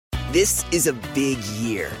This is a big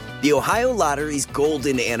year. The Ohio Lottery's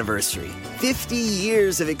golden anniversary. 50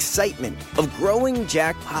 years of excitement, of growing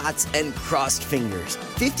jackpots and crossed fingers.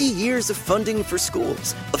 50 years of funding for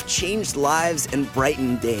schools, of changed lives and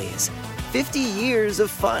brightened days. 50 years of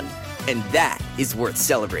fun. And that is worth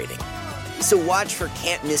celebrating. So watch for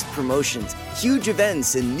can't-miss promotions, huge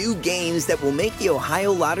events, and new games that will make the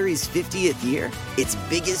Ohio Lottery's 50th year its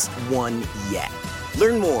biggest one yet.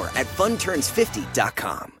 Learn more at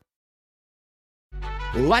funturns50.com.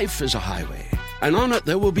 Life is a highway, and on it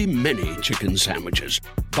there will be many chicken sandwiches.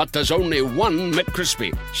 But there's only one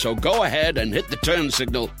McCrispy. So go ahead and hit the turn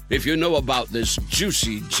signal if you know about this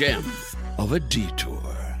juicy gem of a detour.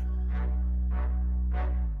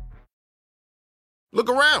 Look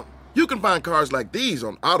around. You can find cars like these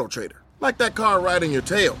on AutoTrader, like that car riding your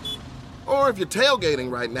tail. Or if you're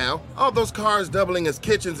tailgating right now, all those cars doubling as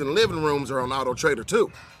kitchens and living rooms are on AutoTrader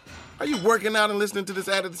too. Are you working out and listening to this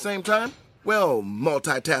ad at the same time? Well,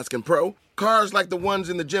 multitasking pro, cars like the ones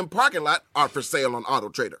in the gym parking lot are for sale on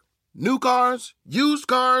AutoTrader. New cars, used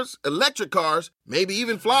cars, electric cars, maybe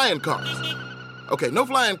even flying cars. Okay, no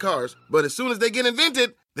flying cars, but as soon as they get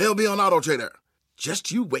invented, they'll be on AutoTrader. Just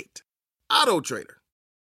you wait. AutoTrader.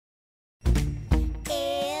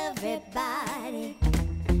 Everybody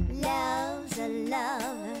loves a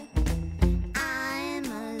lover. I'm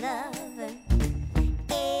a lover.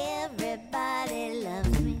 Everybody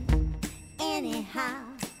loves me. Anyhow,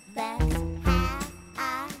 that's how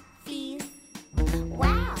I feel.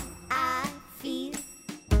 Wow, I feel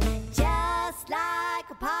just like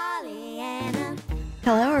a Pollyanna.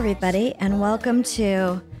 Hello, everybody, and welcome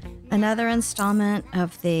to another installment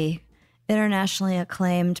of the internationally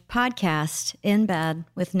acclaimed podcast, In Bed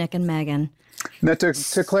with Nick and Megan. Now, to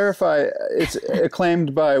clarify, it's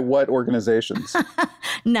acclaimed by what organizations?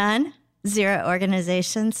 None. Zero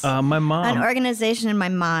organizations. My mom. An organization in my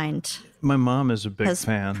mind. My mom is a big has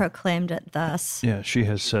fan. Proclaimed it thus. Yeah, she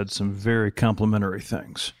has said some very complimentary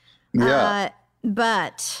things. Yeah.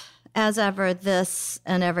 But as ever, this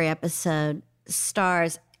and every episode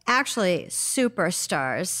stars, actually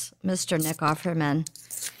superstars, Mr. Nick Offerman,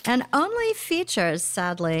 and only features,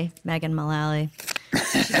 sadly, Megan Mullally.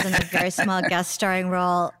 She's in a very small guest starring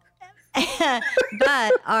role.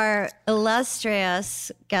 But our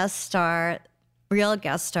illustrious guest star, real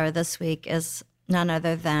guest star this week is none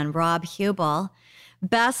other than Rob Hubel,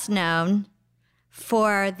 best known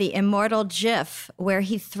for the immortal GIF where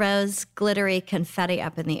he throws glittery confetti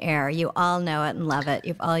up in the air. You all know it and love it.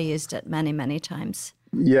 You've all used it many, many times.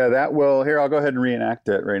 Yeah, that will. Here, I'll go ahead and reenact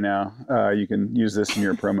it right now. You can use this in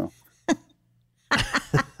your promo.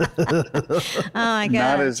 Oh my God!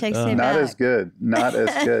 Not as good. Not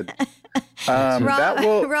as good.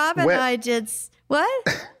 Rob and I did what?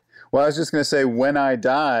 Well, I was just going to say, when I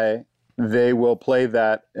die, they will play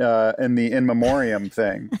that in the in memoriam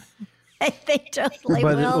thing. They totally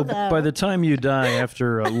will, though. By the time you die,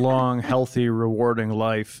 after a long, healthy, rewarding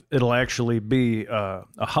life, it'll actually be a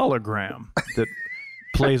hologram that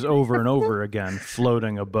plays over and over again,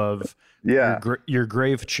 floating above your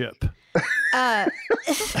grave chip.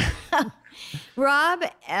 Rob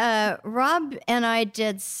and I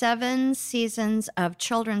did 7 seasons of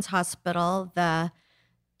Children's Hospital, the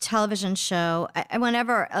television show.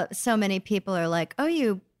 Whenever so many people are like, "Oh,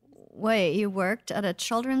 you worked at a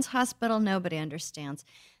children's hospital?" Nobody understands.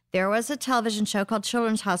 There was a television show called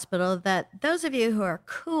Children's Hospital that those of you who are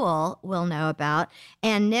cool will know about.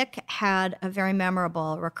 And Nick had a very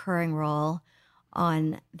memorable recurring role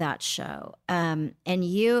on that show. And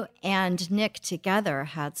you and Nick together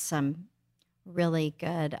had some really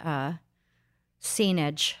good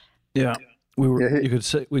scenage. Yeah. We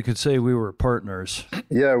could say we were partners.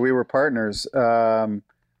 Yeah, we were partners.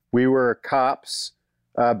 We were cops.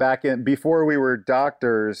 Before we were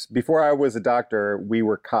doctors, before I was a doctor, we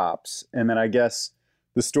were cops. And then I guess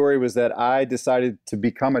the story was that I decided to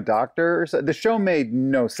become a doctor. The show made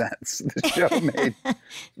no sense. The show made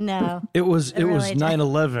no. It was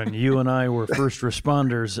 9/11. You and I were first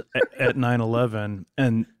responders at 9/11,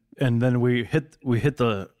 and then we hit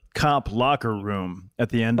the cop locker room at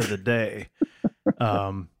the end of the day,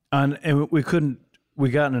 and we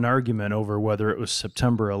got in an argument over whether it was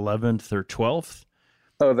September 11th or 12th.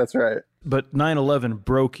 Oh, that's right. But 9/11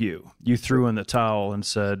 broke you. You threw in the towel and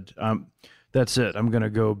said, that's it. I'm going to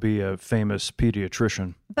go be a famous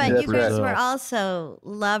pediatrician. But you guys were also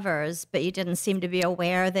lovers, but you didn't seem to be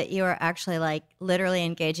aware that you were actually like literally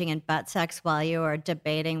engaging in butt sex while you were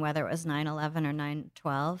debating whether it was 9/11 or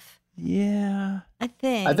 9/12. Yeah. I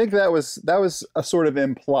think that was a sort of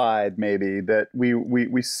implied, maybe, that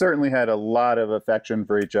we certainly had a lot of affection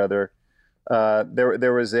for each other.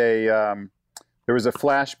 There there was a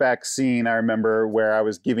flashback scene I remember where I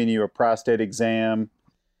was giving you a prostate exam,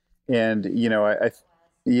 and I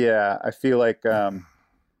feel like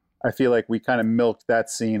we kind of milked that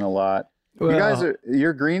scene a lot. Well,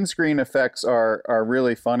 Your green screen effects are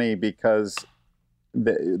really funny because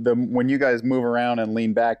the when you guys move around and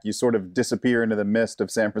lean back, you sort of disappear into the mist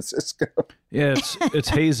of San Francisco. yeah, it's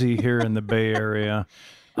hazy here in the Bay Area.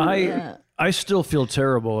 I still feel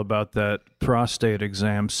terrible about that prostate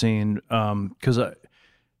exam scene because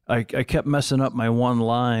I kept messing up my one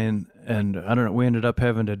line, and I don't know, we ended up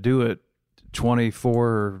having to do it 24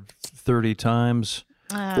 or 30 times.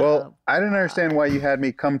 Well, I didn't understand why you had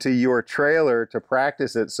me come to your trailer to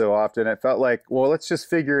practice it so often. It felt like, well, let's just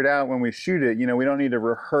figure it out when we shoot it. We don't need to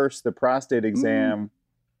rehearse the prostate exam.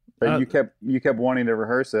 But you kept wanting to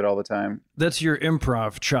rehearse it all the time. That's your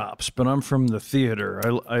improv chops, but I'm from the theater.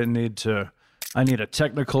 I need a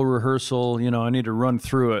technical rehearsal. I need to run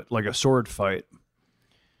through it like a sword fight.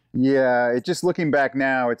 Yeah, just looking back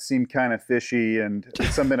now, it seemed kind of fishy, and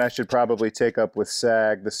it's something I should probably take up with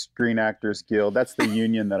SAG, the Screen Actors Guild. That's the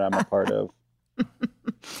union that I'm a part of.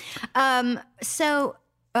 So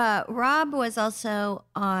Rob was also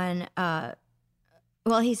on,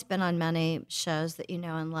 he's been on many shows that you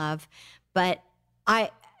know and love, but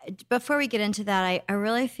before we get into that, I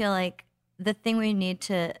really feel like the thing we need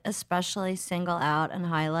to especially single out and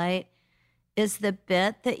highlight is the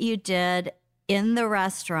bit that you did in the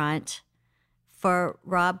restaurant for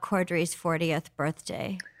Rob Corddry's 40th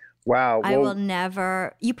birthday. Wow. I will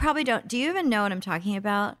never, you probably don't, do you even know what I'm talking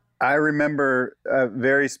about? I remember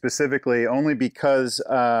very specifically only because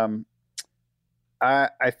I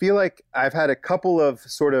feel like I've had a couple of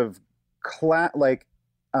sort of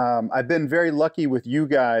I've been very lucky with you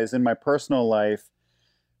guys in my personal life,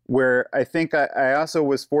 where I think I also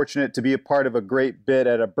was fortunate to be a part of a great bit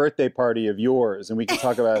at a birthday party of yours, and we can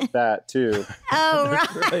talk about that too. Oh,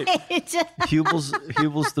 right. Hubel's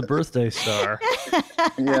the birthday star.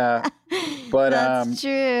 Yeah, but that's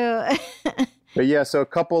true. But yeah, so a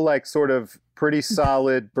couple sort of pretty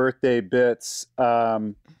solid birthday bits. Yeah,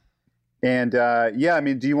 I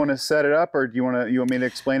mean, do you want to set it up, or you want me to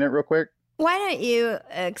explain it real quick? Why don't you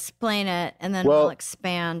explain it and then we'll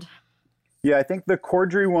expand. Yeah, I think the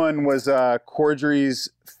Corddry one was Corddry's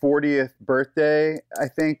 40th birthday, I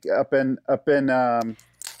think, up in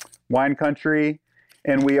wine country,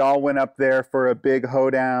 and we all went up there for a big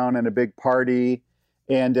hoedown and a big party,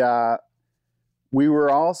 and we were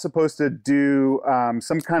all supposed to do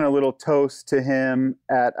some kind of little toast to him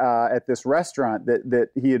at this restaurant that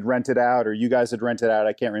he had rented out, or you guys had rented out,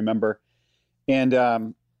 I can't remember.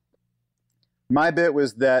 And my bit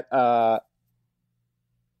was that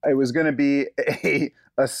it was going to be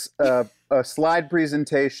a slide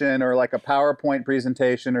presentation or like a PowerPoint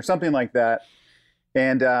presentation or something like that.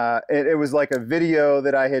 And it was like a video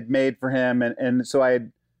that I had made for him. And so I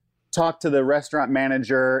had talked to the restaurant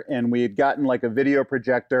manager, and we had gotten like a video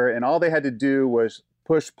projector, and all they had to do was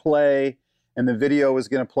push play, and the video was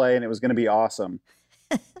going to play, and it was going to be awesome.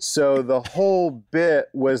 So the whole bit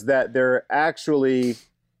was that there actually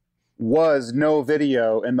was no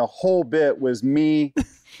video, and the whole bit was me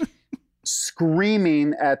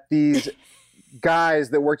screaming at these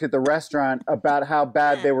guys that worked at the restaurant about how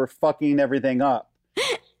bad they were fucking everything up.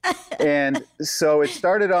 And so it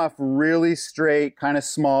started off really straight, kind of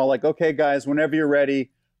small, like, okay, guys, whenever you're ready,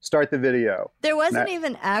 start the video. There wasn't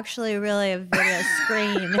even actually really a video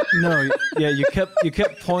screen. No, yeah, you kept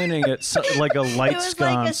pointing at like a light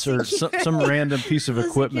sconce or some random piece of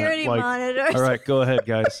equipment. Like, monitor. All right, go ahead,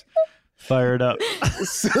 guys, fire it up.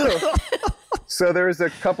 So there was a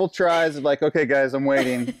couple tries of like, okay, guys, I'm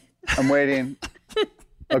waiting.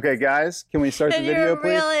 Okay, guys, can we start the video, please?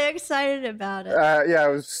 And you're really excited about it. Yeah, I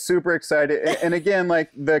was super excited. And again, like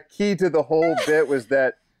the key to the whole bit was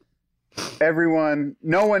that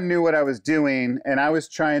no one knew what I was doing, and I was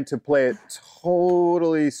trying to play it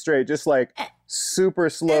totally straight, just like super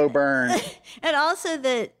slow burn. And also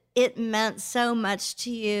that it meant so much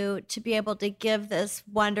to you to be able to give this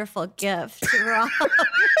wonderful gift to Rob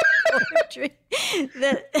Corddry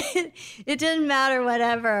that it didn't matter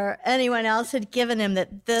whatever anyone else had given him,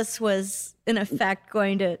 that this was in effect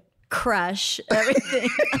going to crush everything.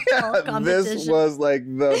 Yeah, this was like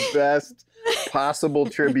the best possible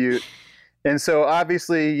tribute. And so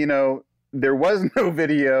obviously, there was no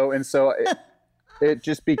video, and so it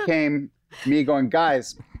just became me going,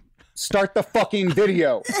 guys, start the fucking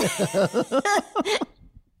video.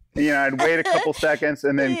 I'd wait a couple seconds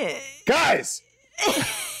and then, guys.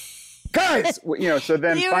 So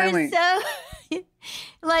then you finally. Were so,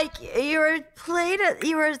 like, you were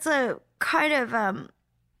so kind of,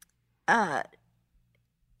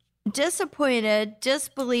 disappointed,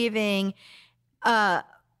 disbelieving,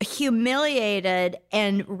 humiliated,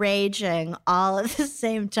 and raging all at the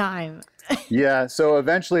same time. Yeah. So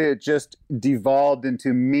eventually it just devolved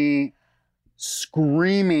into me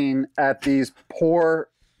screaming at the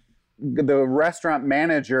restaurant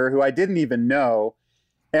manager who I didn't even know.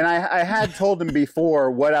 And I had told him before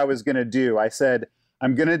what I was going to do. I said,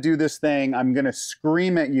 I'm going to do this thing. I'm going to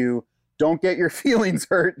scream at you. Don't get your feelings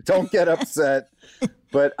hurt. Don't get upset.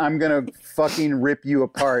 But I'm going to fucking rip you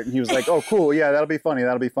apart. And he was like, oh, cool. Yeah, that'll be funny.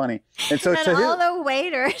 That'll be funny. And so And all the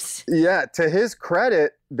waiters. yeah, to his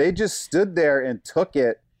credit, they just stood there and took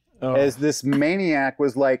it as this maniac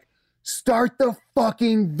was like, start the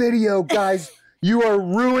fucking video, guys. You are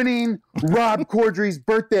ruining Rob Corddry's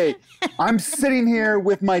birthday. I'm sitting here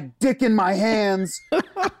with my dick in my hands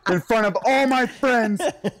in front of all my friends,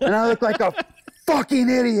 and I look like a fucking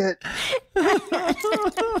idiot.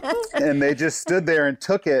 And they just stood there and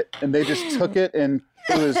took it, and and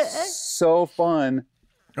it was so fun.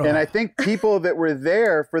 And I think people that were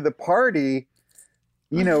there for the party,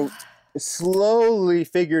 you know, slowly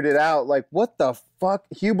figured it out. Like, what the fuck?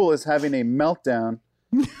 Hubel is having a meltdown.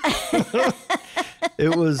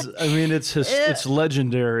 It was, I mean, it's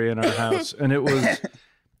legendary in our house. And it was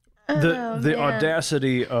the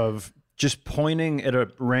audacity of just pointing at a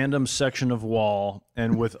random section of wall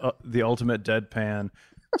and with the ultimate deadpan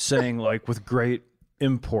saying, like, with great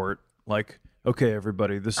import, like, okay,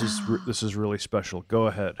 everybody, this is really special. Go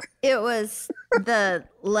ahead. It was the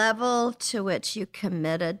level to which you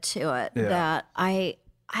committed to it that I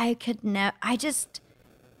could never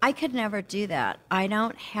do that. I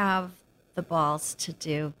don't have the balls to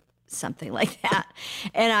do something like that.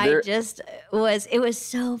 And it was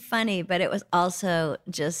so funny, but it was also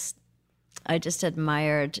I just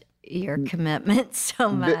admired your commitment so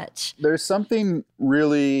much. There's something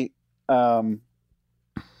really fun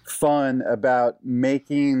about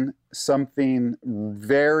making something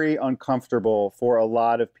very uncomfortable for a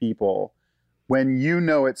lot of people when you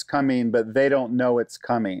know it's coming, but they don't know it's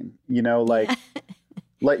coming. You know, like,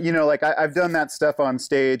 I've done that stuff on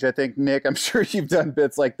stage. I think, Nick, I'm sure you've done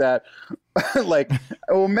bits like that. Like,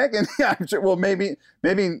 well, Megan, yeah, I'm sure, well, maybe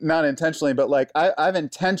not intentionally, but like I've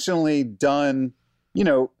intentionally done, you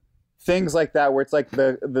know, things like that where it's like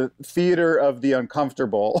the theater of the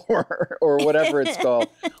uncomfortable or whatever it's called,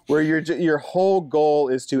 where your whole goal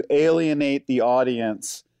is to alienate the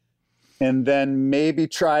audience and then maybe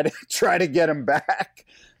try to get them back.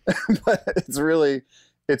 But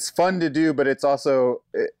it's fun to do, but it's also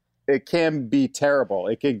it can be terrible.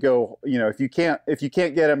 It could go, you know, if you can't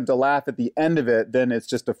get them to laugh at the end of it, then it's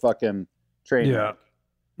just a fucking train wreck.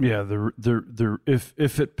 Yeah.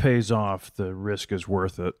 If it pays off, the risk is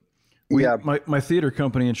worth it. My theater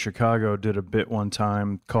company in Chicago did a bit one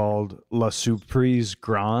time called La Surprise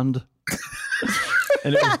Grande.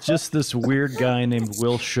 And it was just this weird guy named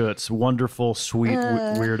Will Schutz, wonderful, sweet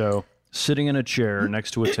weirdo, sitting in a chair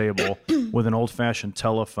next to a table with an old-fashioned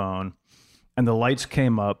telephone. And the lights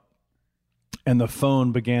came up and the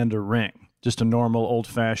phone began to ring. Just a normal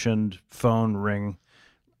old-fashioned phone ring.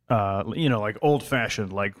 You know, like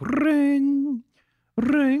old-fashioned, like ring,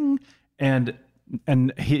 ring. And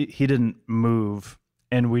he didn't move,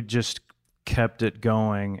 and we just kept it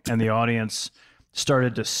going, and the audience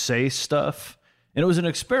started to say stuff, and it was an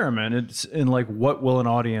experiment. It's in like, what will an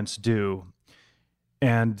audience do?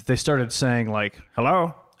 And they started saying like,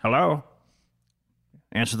 hello,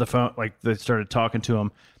 answer the phone. Like, they started talking to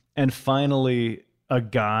him, and finally a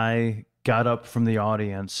guy got up from the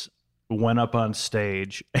audience, went up on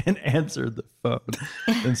stage and answered the phone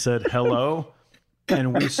and said hello.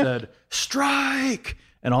 And we said, strike!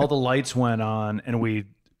 And all the lights went on, and we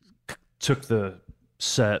took the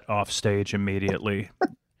set off stage immediately.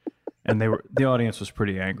 And the audience was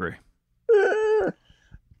pretty angry.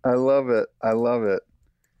 I love it.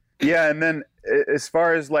 Yeah, and then as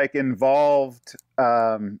far as like involved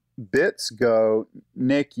bits go,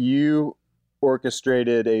 Nick, you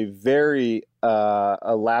orchestrated a very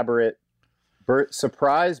elaborate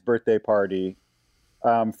surprise birthday party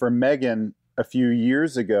for Megan a few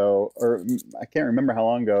years ago, or I can't remember how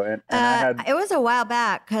long ago. And it was a while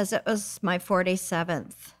back because it was my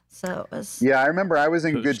 47th. So it was. Yeah, I remember I was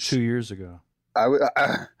in 2 years ago. I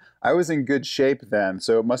was in good shape then,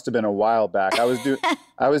 so it must have been a while back. I was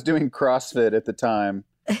doing CrossFit at the time,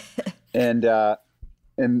 and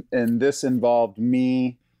this involved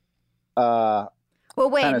me. Well,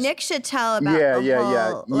 wait, Nick should tell about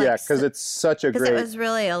yeah, because it's such a great. Because it was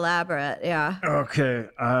really elaborate, yeah. Okay.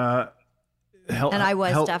 And I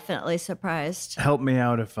was definitely surprised. Help me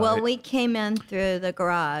out if we came in through the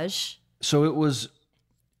garage. So it was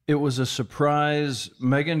it was a surprise.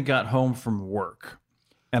 Megan got home from work,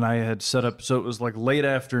 and I had set up, so it was like late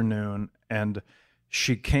afternoon, and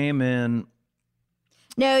she came in.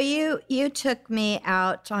 No, you took me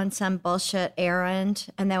out on some bullshit errand,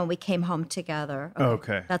 and then we came home together.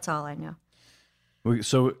 Okay. That's all I know.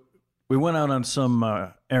 So we went out on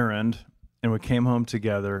some errand, and we came home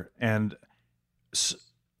together, and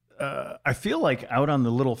I feel like out on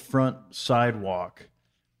the little front sidewalk,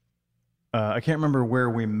 I can't remember where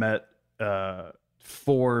we met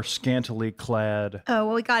four scantily clad Oh,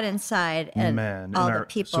 well, we got inside, and men. all and the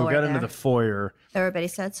people so were we got there. into the foyer, Everybody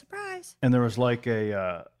said, surprise. and there was like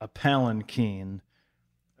a palanquin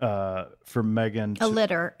for Megan. A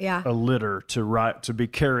litter, yeah. A litter to be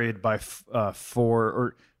carried by four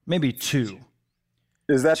or maybe two.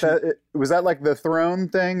 Is that was that like the throne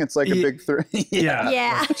thing? It's like a big throne. Yeah.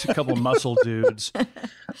 Yeah. Like a couple muscle dudes.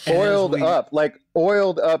 oiled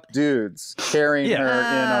up dudes carrying her in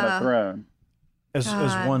on a throne. As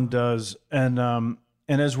one does. And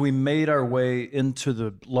as we made our way into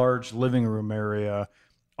the large living room area,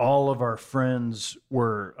 all of our friends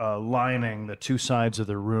were lining the two sides of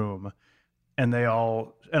the room, and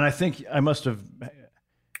I think I must have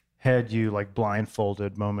had you like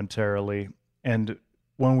blindfolded momentarily, and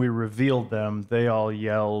when we revealed them, they all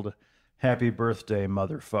yelled, "Happy birthday,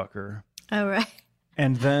 motherfucker." All right.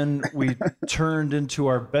 And then we turned into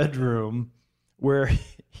our bedroom where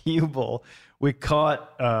Hubel, we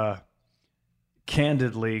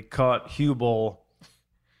candidly caught Hubel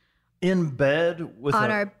in bed with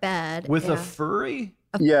our bed with a furry.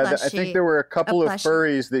 I think there were a couple of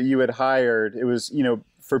furries that you had hired. It was,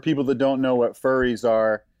 for people that don't know what furries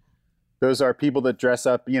are, those are people that dress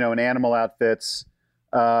up, in animal outfits,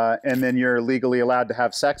 and then you're legally allowed to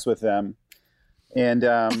have sex with them. And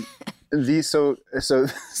so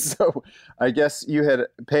I guess you had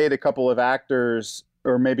paid a couple of actors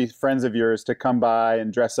or maybe friends of yours to come by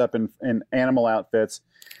and dress up in animal outfits.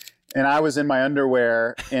 And I was in my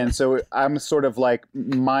underwear. And so I'm sort of like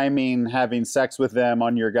miming having sex with them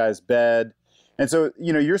on your guy's bed. And so,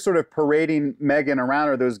 you're sort of parading Megan around,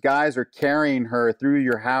 or those guys are carrying her through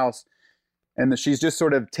your house. And she's just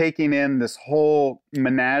sort of taking in this whole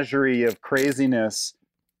menagerie of craziness.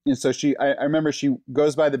 And so I remember she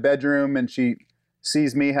goes by the bedroom and she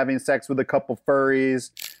sees me having sex with a couple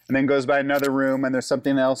furries, and then goes by another room and there's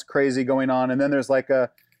something else crazy going on. And then there's like a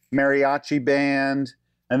mariachi band.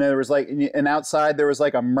 And then there was and outside there was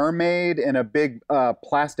like a mermaid in a big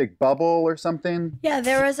plastic bubble or something. Yeah,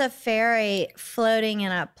 there was a fairy floating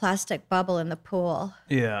in a plastic bubble in the pool.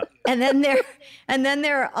 Yeah. And then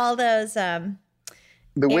there are all those the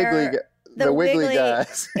wiggly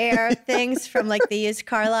guys. air things from like the used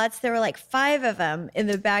car lots. There were like 5 of them in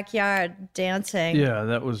the backyard dancing. Yeah,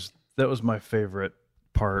 that was my favorite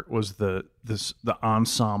part, was the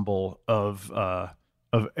ensemble of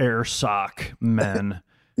air sock men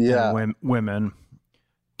and women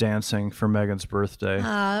dancing for Megan's birthday.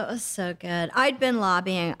 Oh, it was so good. I'd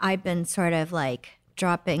been sort of like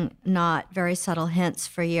dropping not very subtle hints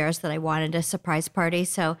for years that I wanted a surprise party.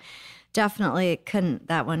 So definitely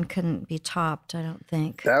that one couldn't be topped, I don't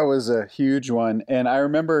think. That was a huge one. And I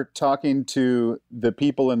remember talking to the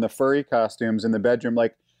people in the furry costumes in the bedroom.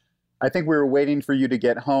 Like, I think we were waiting for you to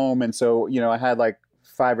get home. And so, I had like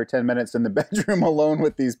 5 or 10 minutes in the bedroom alone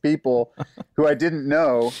with these people who I didn't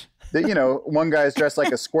know. That, one guy's dressed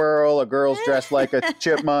like a squirrel, a girl's dressed like a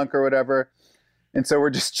chipmunk or whatever. And so we're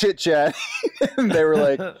just chit-chatting. And they were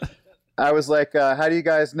like, I was like, how do you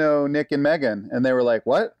guys know Nick and Megan? And they were like,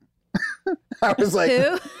 what? I was like,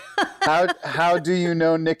 who? how do you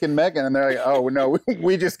know Nick and Megan? And they're like, oh, no,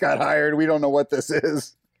 we just got hired. We don't know what this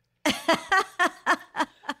is.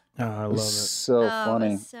 Oh, I love it. So funny.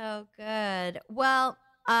 It was so good. Well,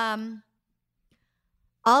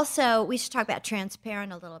 also, we should talk about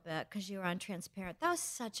Transparent a little bit, because you were on Transparent. That was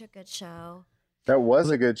such a good show. That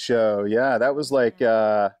was a good show. Yeah, that was like,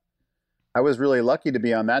 I was really lucky to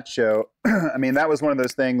be on that show. I mean, that was one of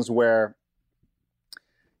those things where,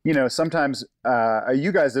 sometimes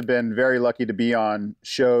you guys have been very lucky to be on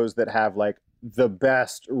shows that have like the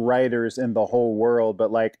best writers in the whole world.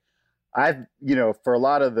 But like, I've, for a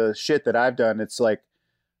lot of the shit that I've done, it's like,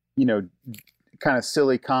 kind of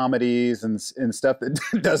silly comedies and stuff that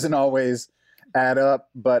doesn't always add up.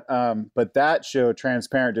 But that show,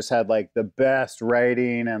 Transparent, just had like the best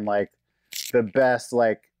writing and like the best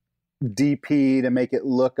like DP to make it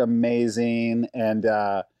look amazing. And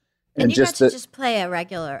you got to just play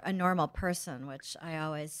a normal person, which I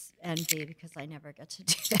always envy because I never get to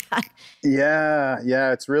do that.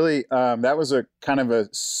 Yeah. It's really, that was a kind of a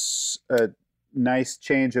nice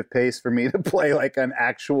change of pace for me to play like an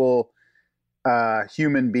actual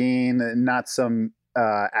human being, not some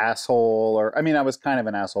asshole, or I mean, I was kind of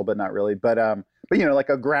an asshole, but not really. But you know, like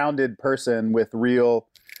a grounded person with real,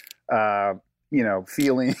 you know,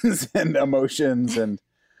 feelings and emotions, and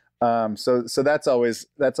so that's always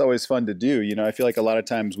fun to do. You know, I feel like a lot of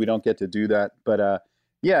times we don't get to do that, but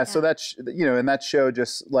yeah. So that's, you know, and that show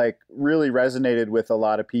just like really resonated with a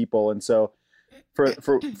lot of people, and so. For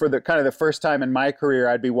the kind of the first time in my career,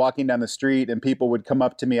 I'd be walking down the street and people would come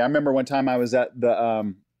up to me. I remember one time I was at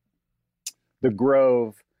the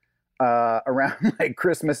Grove around like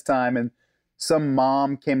Christmas time, and some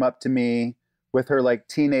mom came up to me with her like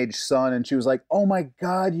teenage son, and she was like, "Oh my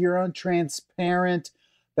God, you're on Transparent.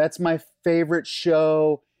 That's my favorite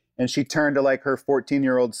show." And she turned to like her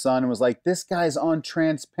 14-year-old son and was like, "This guy's on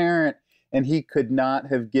Transparent," and he could not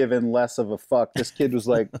have given less of a fuck. This kid was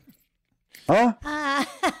like, huh?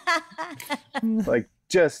 Like,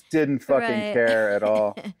 just didn't fucking care at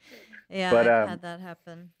all. Yeah, But, I've had that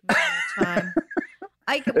happen all the time.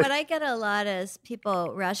 What I get a lot is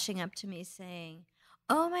people rushing up to me saying,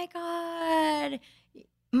 "Oh my God,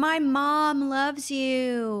 my mom loves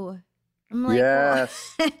you." I'm like,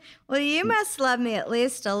 Yes. well, you must love me at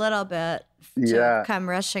least a little bit to Yeah. come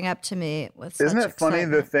rushing up to me with Isn't such it funny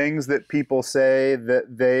the excitement. things that people say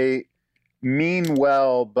that they mean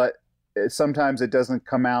well, but sometimes it doesn't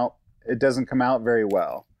come out very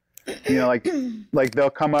well. You know, like they'll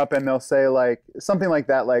come up and they'll say like something like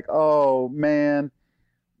that, like, "Oh man,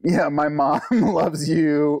 yeah, my mom loves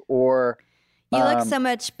you," or You look so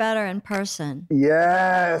much better in person. A lot.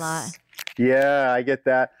 yes. Yeah, I get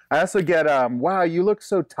that. I also get wow, you look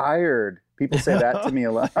so tired. People say that to me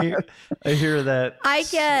a lot. I hear that. I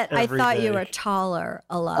every thought you day. were taller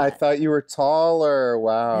a lot. I thought you were taller.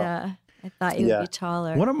 Wow. Yeah, I thought you Yeah. would be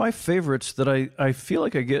taller. One of my favorites that I feel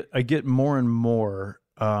like I get more and more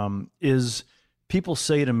is people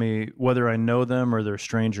say to me, whether I know them or they're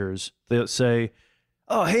strangers, they'll say,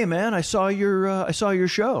 "Oh, hey man, I saw your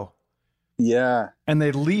show," Yeah. and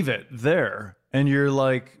they leave it there, and you're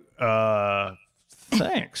like,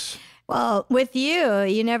 thanks. Well, with you,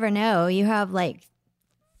 you never know. You have like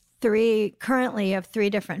currently you have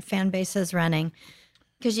 3 different fan bases running,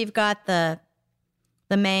 because you've got the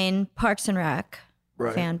main Parks and Rec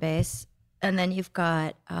fan base, and then you've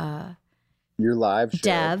got Your live show.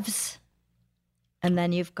 devs, and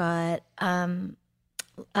then you've got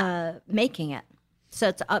making it. So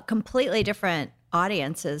it's completely different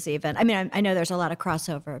audiences even. I mean, I know there's a lot of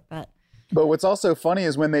crossover, but But what's also funny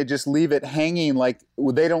is when they just leave it hanging, like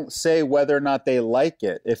they don't say whether or not they like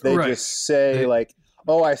it. If they Right. just say like,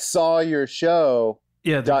 "Oh, I saw your show."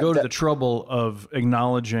 Yeah, they Dot- go to dot- the trouble of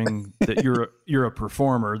acknowledging that you're a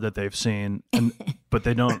performer that they've seen, but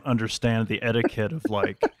they don't understand the etiquette of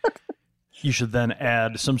like you should then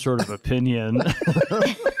add some sort of opinion. that's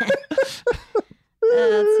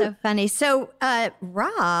so funny. So,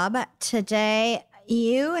 Rob, today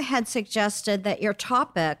you had suggested that your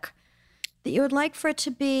topic, that you would like for it to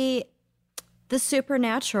be the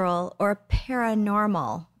supernatural or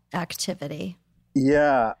paranormal activity.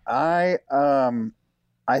 Yeah, I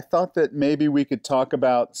thought that maybe we could talk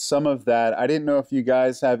about some of that. I didn't know if you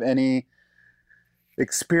guys have any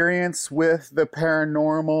experience with the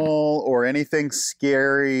paranormal or anything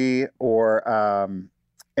scary or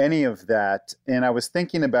any of that. And I was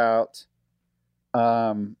thinking about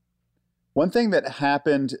one thing that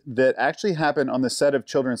actually happened on the set of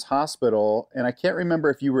Children's Hospital, and I can't remember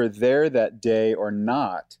if you were there that day or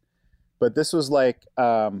not, but this was like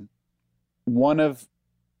one of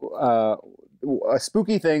a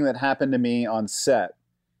spooky thing that happened to me on set.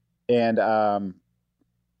 And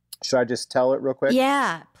should I just tell it real quick?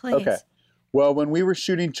 Yeah, please. Okay. Well, when we were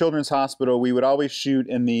shooting Children's Hospital, we would always shoot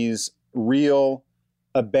in these real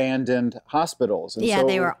abandoned hospitals. And Yeah, so,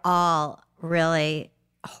 they were all really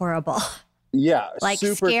horrible, yeah, like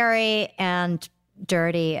super scary and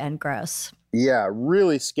dirty and gross. Yeah,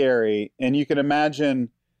 really scary. And you can imagine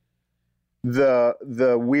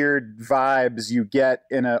the weird vibes you get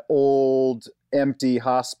in an old empty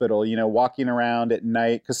hospital, you know, walking around at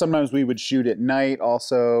night, because sometimes we would shoot at night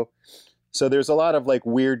also. So there's a lot of like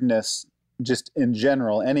weirdness just in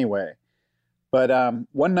general anyway. But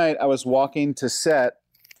one night I was walking to set,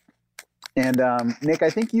 and Nick, I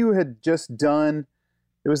think you had just done,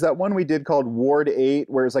 it was that one we did called Ward 8,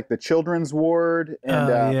 where it's like the children's ward.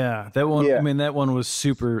 And Yeah, that one. yeah. I mean, that one was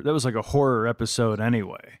super. That was like a horror episode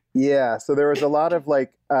anyway. yeah, so there was a lot of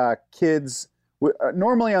like kids.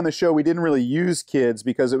 Normally on the show, we didn't really use kids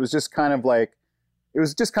because it was just kind of like, it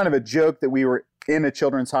was just kind of a joke that we were in a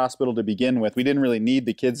children's hospital to begin with. We didn't really need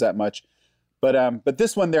the kids that much. But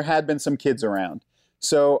this one, there had been some kids around.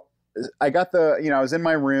 So I got I was in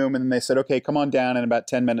my room and they said, okay, come on down in about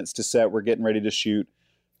 10 minutes to set. We're getting ready to shoot.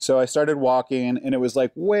 So I started walking and it was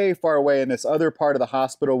like way far away in this other part of the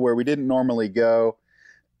hospital where we didn't normally go.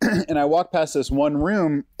 And I walked past this one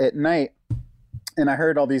room at night and I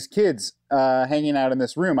heard all these kids hanging out in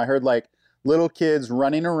this room. I heard like little kids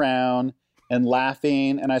running around and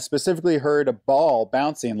laughing. And I specifically heard a ball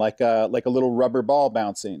bouncing, like a little rubber ball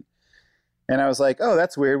bouncing. And I was like, oh,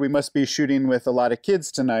 that's weird. We must be shooting with a lot of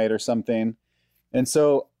kids tonight or something. And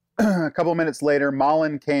so a couple of minutes later,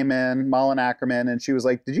 Malin came in, Malin Ackerman, and she was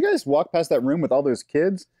like, did you guys walk past that room with all those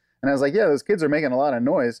kids? And I was like, yeah, those kids are making a lot of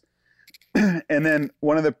noise. And then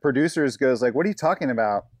one of the producers goes like, what are you talking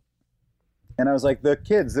about? And I was like, the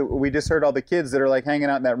kids, we just heard all the kids that are like hanging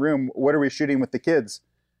out in that room. What are we shooting with the kids?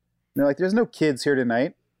 And they're like, there's no kids here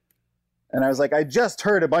tonight. And I was like, I just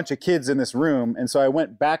heard a bunch of kids in this room. And so I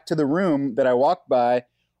went back to the room that I walked by,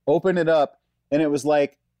 opened it up, and it was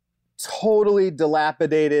like totally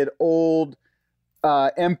dilapidated, old,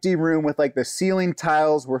 empty room with like the ceiling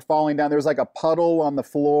tiles were falling down. There was like a puddle on the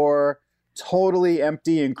floor, totally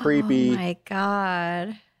empty and creepy. Oh my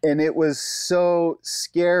God. And it was so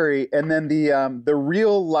scary. And then the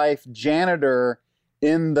real life janitor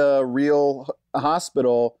in the real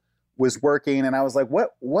hospital was working, and I was like,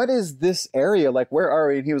 what is this area? Like, where are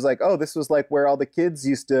we? And he was like, oh, this was like where all the kids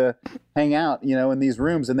used to hang out, in these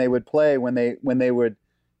rooms, and they would play when they would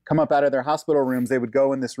come up out of their hospital rooms, they would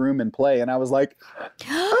go in this room and play. And I was like,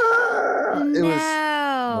 it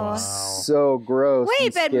was so gross.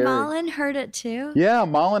 Wait, but scary. Malin heard it too? Yeah,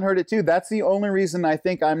 Malin heard it too. That's the only reason I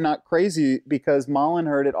think I'm not crazy, because Malin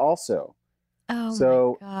heard it also. Oh,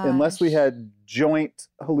 so my gosh. unless we had joint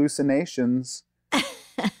hallucinations,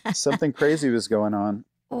 something crazy was going on.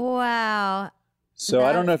 Wow. So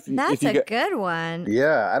I don't know if that's a good one.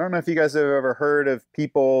 Yeah, I don't know if you guys have ever heard of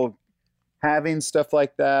people having stuff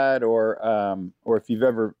like that, or if you've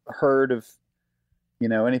ever heard of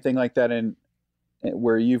anything like that in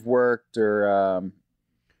where you've worked, or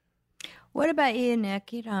What about you,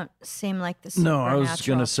 Nick? You don't seem like the No, I was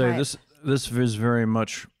going to say type. this is very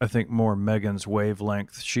much, I think, more Megan's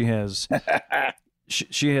wavelength. She has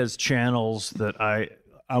she has channels that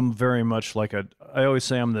I'm very much like I always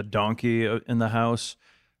say I'm the donkey in the house.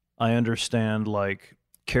 I understand, like,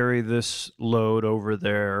 carry this load over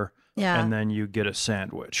there, and then you get a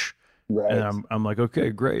sandwich. Right. And I'm like,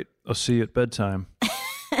 okay, great. I'll see you at bedtime.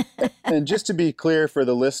 And just to be clear for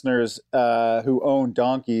the listeners who own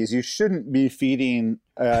donkeys, you shouldn't be feeding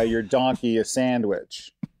your donkey a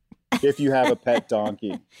sandwich if you have a pet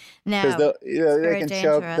donkey. No, because they can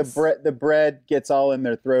choke. The bread gets all in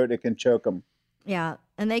their throat. It can choke them. Yeah,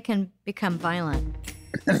 and they can become violent.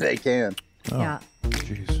 They can. Oh, Yeah.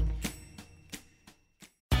 Jeez.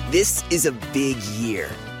 This is a big year.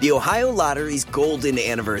 The Ohio Lottery's golden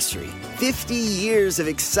anniversary. 50 years of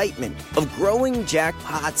excitement, of growing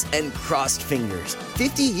jackpots and crossed fingers.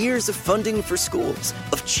 50 years of funding for schools,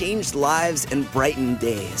 of changed lives and brightened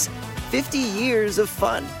days. 50 years of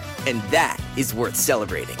fun. And that is worth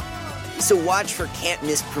celebrating. So watch for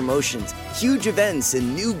can't-miss promotions, huge events,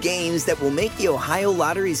 and new games that will make the Ohio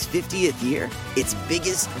Lottery's 50th year its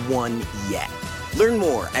biggest one yet. Learn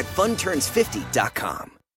more at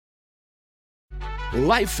funturns50.com.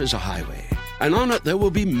 Life is a highway, and on it there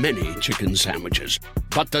will be many chicken sandwiches.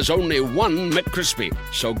 But there's only one McCrispy.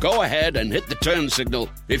 So go ahead and hit the turn signal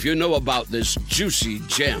if you know about this juicy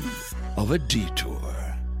gem of a detour.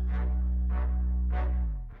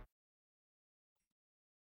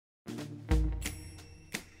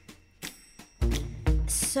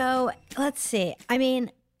 So let's see. I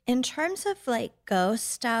mean, in terms of like ghost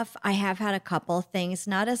stuff, I have had a couple things,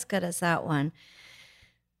 not as good as that one,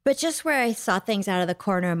 but just where I saw things out of the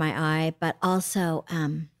corner of my eye. But also,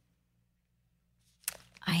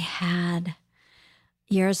 I had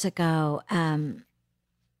years ago,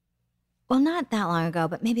 well, not that long ago,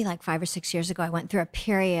 but maybe like 5 or 6 years ago, I went through a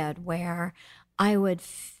period where I would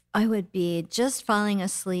be just falling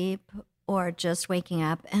asleep or just waking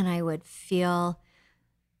up, and I would feel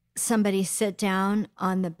somebody sit down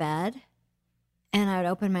on the bed, and I would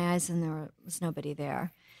open my eyes and there was nobody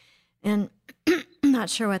there. And I'm not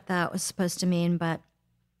sure what that was supposed to mean, and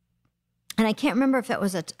I can't remember if it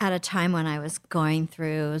was at a time when I was going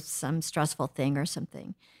through some stressful thing or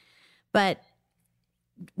something. But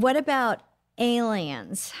what about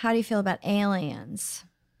aliens? How do you feel about aliens?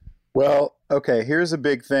 Well, okay, here's a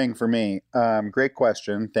big thing for me. Great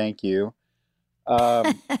question. Thank you.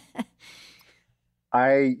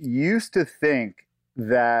 I used to think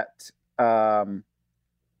that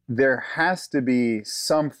there has to be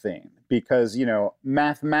something because,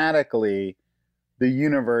 mathematically, the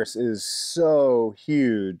universe is so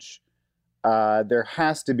huge. There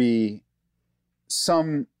has to be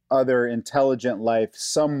some other intelligent life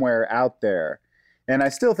somewhere out there. And I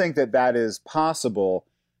still think that that is possible.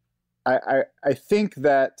 I think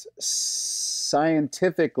that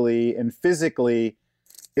scientifically and physically,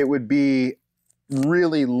 it would be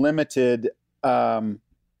really limited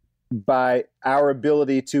by our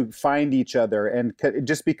ability to find each other. And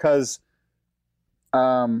just because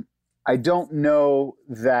I don't know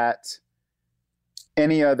that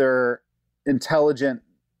any other intelligent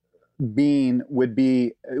being would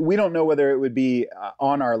be, we don't know whether it would be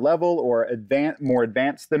on our level or more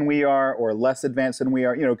advanced than we are or less advanced than we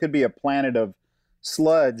are. You know, it could be a planet of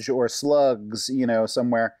sludge or slugs, you know,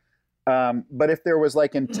 somewhere. But if there was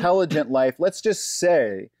like intelligent life, let's just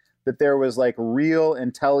say that there was like real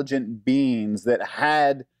intelligent beings that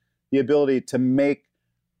had the ability to make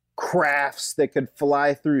crafts that could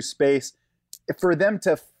fly through space, for them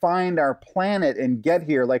to find our planet and get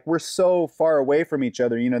here, like we're so far away from each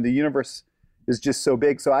other, you know, the universe is just so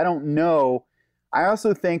big. So I don't know. I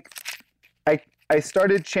also think I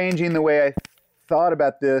started changing the way I thought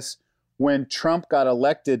about this when Trump got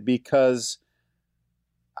elected, because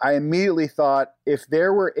I immediately thought if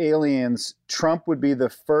there were aliens, Trump would be the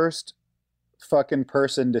first fucking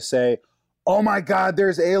person to say, oh my God,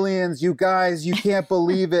 there's aliens, you guys, you can't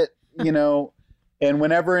believe it, you know. And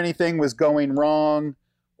whenever anything was going wrong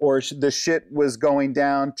or the shit was going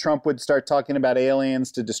down, Trump would start talking about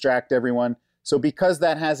aliens to distract everyone. So because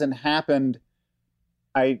that hasn't happened,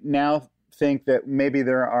 I now think that maybe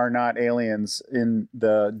there are not aliens in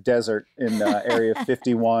the desert in Area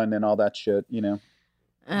 51 and all that shit, you know.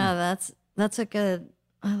 Oh, that's a good,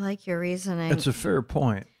 I like your reasoning. It's a fair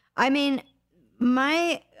point. I mean,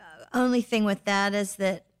 my only thing with that is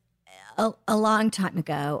that a long time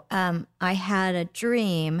ago, I had a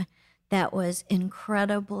dream that was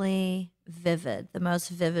incredibly vivid, the most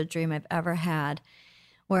vivid dream I've ever had,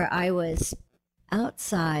 where I was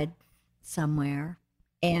outside somewhere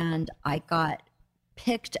and I got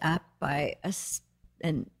picked up by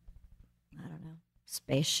an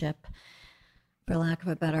spaceship, for lack of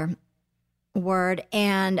a better word,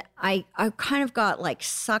 and I kind of got like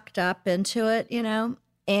sucked up into it, you know,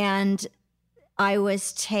 and I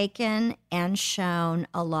was taken and shown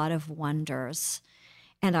a lot of wonders,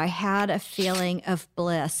 and I had a feeling of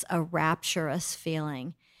bliss, a rapturous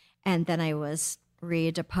feeling, and then I was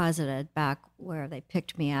redeposited back where they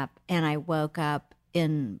picked me up, and I woke up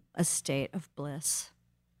in a state of bliss.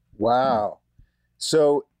 Wow.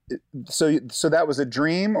 So that was a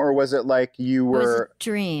dream, or was it like you were? It was a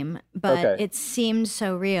dream, but Okay. It seemed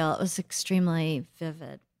so real. It was extremely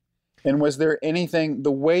vivid. And was there anything,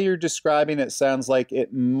 the way you're describing it sounds like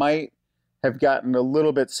it might have gotten a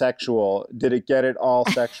little bit sexual. Did it get it all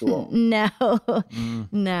sexual? No,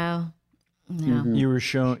 Mm. no. Mhm. You were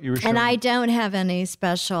shown. And I don't have any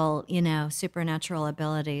special, you know, supernatural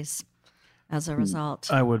abilities as a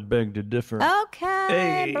result. I would beg to differ. Okay,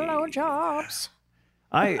 Hey. blowjobs.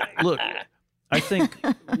 I think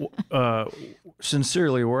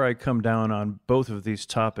sincerely where I come down on both of these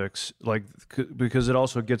topics, like because it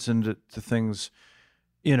also gets into things,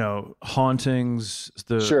 you know, hauntings,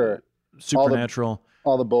 the Sure. supernatural.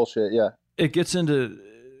 All the bullshit, yeah. It gets into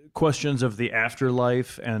questions of the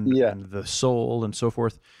afterlife and the soul and so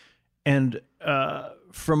forth. And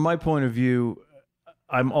from my point of view,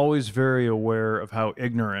 I'm always very aware of how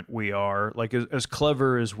ignorant we are. Like as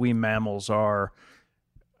clever as we mammals are,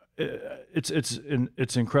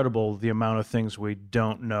 it's incredible the amount of things we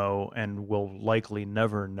don't know and will likely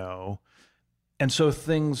never know. And so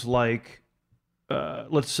things like,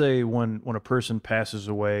 let's say when a person passes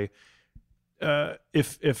away,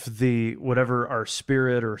 if the whatever our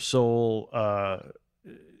spirit or soul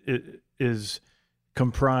is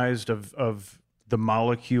comprised of the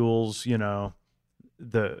molecules, you know,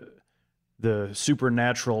 the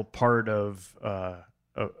supernatural part of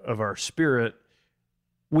our spirit,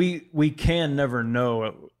 we can never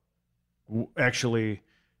know actually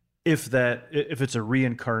if it's a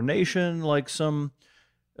reincarnation like some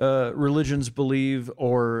religions believe,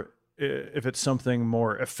 or if it's something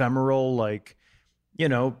more ephemeral, like, you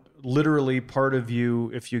know, literally part of you,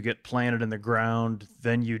 if you get planted in the ground,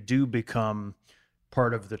 then you do become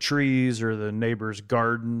part of the trees or the neighbor's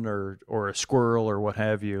garden or a squirrel or what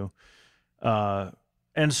have you.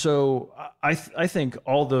 And so I think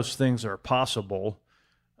all those things are possible.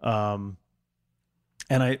 And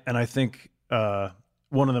I think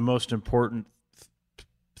one of the most important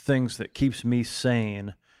things that keeps me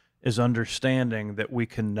sane is understanding that we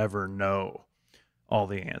can never know all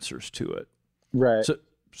the answers to it. Right.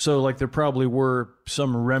 So like there probably were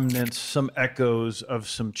some remnants, some echoes of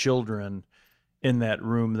some children in that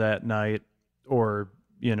room that night, or,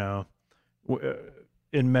 you know,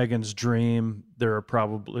 in Megan's dream, there are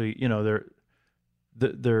probably, you know,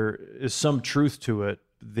 there is some truth to it,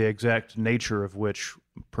 the exact nature of which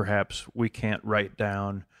perhaps we can't write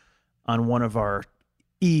down on one of our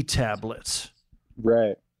e-tablets.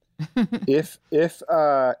 Right. if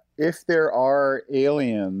there are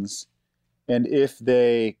aliens, and if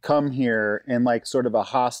they come here in like sort of a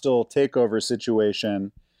hostile takeover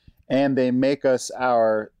situation, and they make us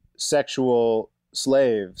our sexual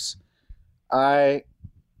slaves, I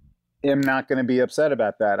am not going to be upset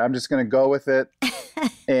about that. I'm just going to go with it,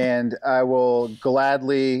 and I will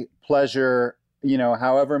gladly pleasure, you know,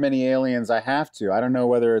 however many aliens I have to. I don't know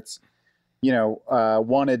whether it's, you know,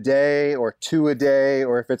 1 a day or 2 a day,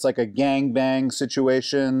 or if it's like a gangbang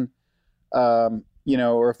situation, you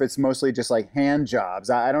know, or if it's mostly just like hand jobs.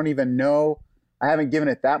 I don't even know. I haven't given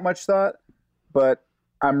it that much thought, but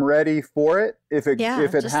I'm ready for it. If it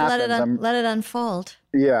just happens, let it unfold.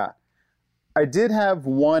 Yeah. I did have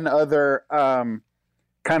one other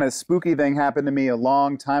kind of spooky thing happen to me a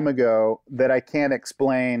long time ago that I can't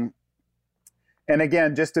explain. And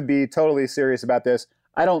again, just to be totally serious about this,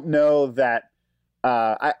 I don't know that,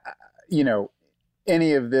 you know,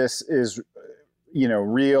 any of this is, you know,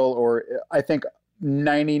 real, or I think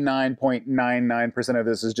 99.99% of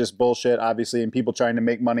this is just bullshit, obviously, and people trying to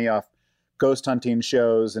make money off ghost hunting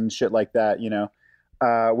shows and shit like that, you know,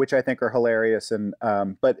 which I think are hilarious. And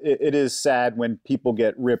but it is sad when people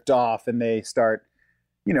get ripped off and they start,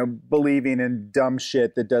 you know, believing in dumb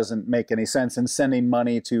shit that doesn't make any sense and sending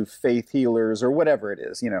money to faith healers or whatever it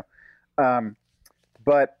is, you know.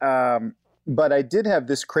 But I did have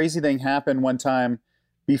this crazy thing happen one time.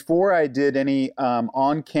 Before I did any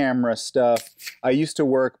on-camera stuff, I used to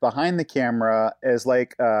work behind the camera as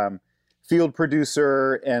like field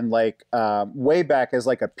producer and like way back as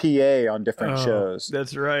like a PA on different shows.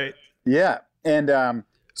 That's right. Yeah. And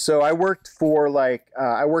so I worked for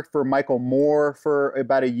Michael Moore for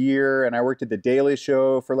about a year, and I worked at The Daily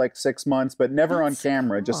Show for like 6 months, but never on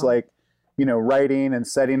camera, cool. just like, you know, writing and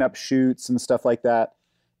setting up shoots and stuff like that.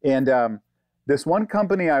 And this one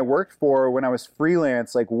company I worked for when I was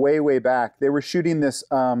freelance, like way back, they were shooting this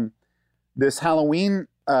this Halloween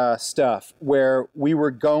stuff where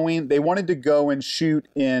they wanted to go and shoot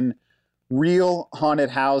in real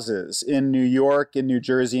haunted houses in New York and New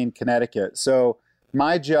Jersey and Connecticut. So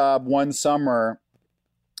my job one summer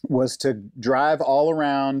was to drive all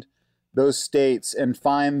around those states and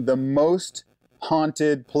find the most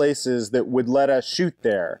haunted places that would let us shoot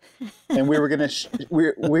there, and we were gonna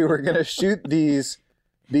we were gonna shoot these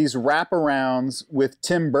wraparounds with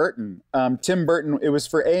Tim Burton. Tim Burton. It was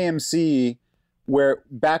for AMC, where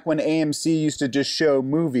back when AMC used to just show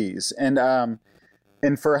movies, and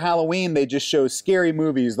for Halloween they just show scary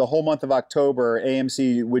movies. The whole month of October,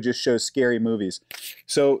 AMC would just show scary movies.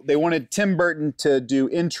 So they wanted Tim Burton to do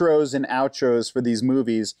intros and outros for these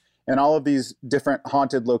movies and all of these different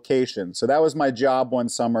haunted locations. So that was my job one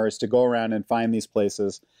summer, is to go around and find these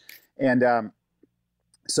places. And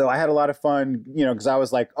so I had a lot of fun, you know, because I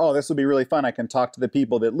was like, oh, this will be really fun. I can talk to the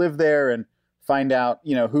people that live there and find out,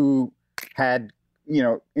 you know, who had, you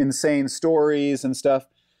know, insane stories and stuff.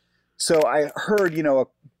 So I heard, you know, a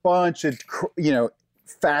bunch of, you know,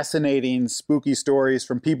 fascinating, spooky stories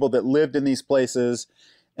from people that lived in these places.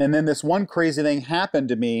 And then this one crazy thing happened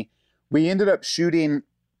to me. We ended up shooting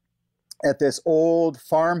at this old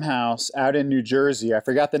farmhouse out in New Jersey. I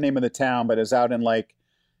forgot the name of the town, but it was out in like,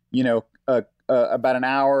 you know, about an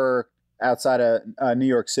hour outside of New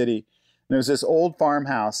York City. And there was this old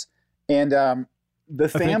farmhouse, and the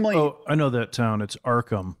family. I know that town. It's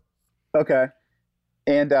Arkham. Okay.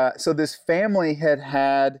 And so this family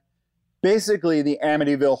had basically the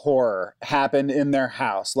Amityville Horror happen in their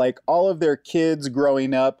house. Like all of their kids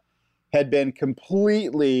growing up had been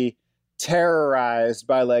completely terrorized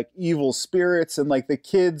by like evil spirits, and like the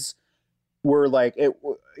kids were like,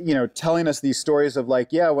 you know, telling us these stories of like,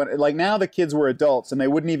 yeah, when like now the kids were adults and they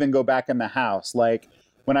wouldn't even go back in the house. Like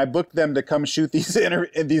when I booked them to come shoot these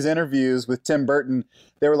interviews with Tim Burton,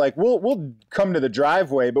 they were like, we'll come to the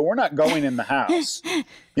driveway, but we're not going in the house.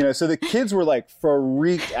 You know, so the kids were like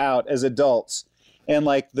freaked out as adults. And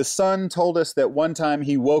like the son told us that one time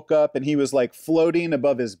he woke up and he was like floating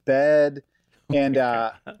above his bed. And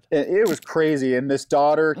it was crazy. And this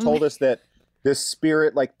daughter told us that this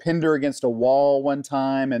spirit like pinned her against a wall one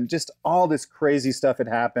time, and just all this crazy stuff had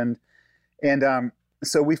happened. And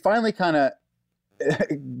so we finally kind of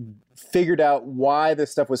figured out why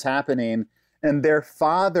this stuff was happening. And their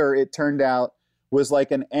father, it turned out, was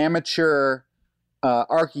like an amateur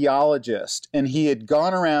archaeologist, and he had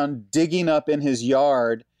gone around digging up in his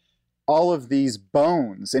yard all of these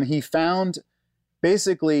bones, and he found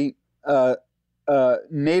basically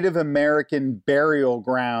Native American burial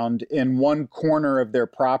ground in one corner of their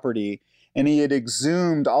property, and he had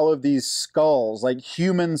exhumed all of these skulls, like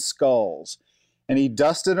human skulls, and he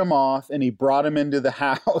dusted them off, and he brought them into the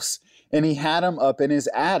house, and he had them up in his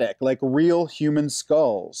attic, like real human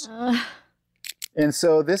skulls. And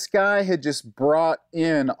so this guy had just brought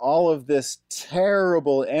in all of this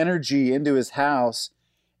terrible energy into his house,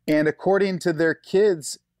 and according to their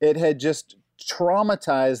kids, it had just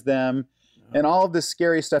traumatized them, and all of this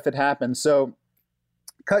scary stuff had happened. So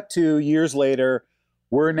cut to years later,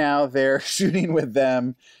 we're now there shooting with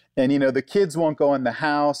them, and the kids won't go in the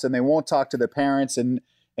house, and they won't talk to the parents, and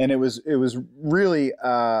it was really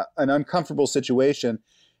an uncomfortable situation.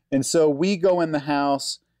 And so we go in the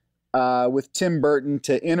house with Tim Burton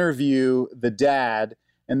to interview the dad,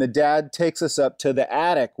 and the dad takes us up to the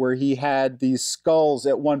attic where he had these skulls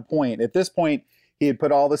at one point. At this point, he had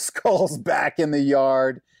put all the skulls back in the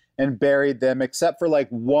yard and buried them, except for like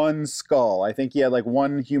one skull. I think he had like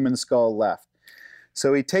one human skull left.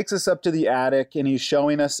 So he takes us up to the attic, and he's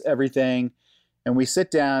showing us everything, and we sit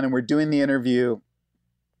down, and we're doing the interview,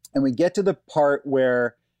 and we get to the part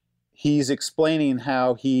where he's explaining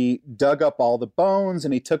how he dug up all the bones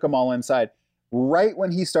and he took them all inside. Right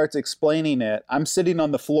when he starts explaining it, I'm sitting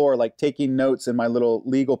on the floor, like taking notes in my little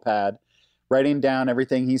legal pad, writing down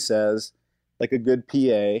everything he says, like a good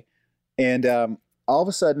PA. And all of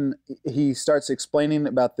a sudden, he starts explaining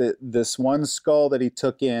about this one skull that he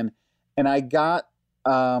took in. And I got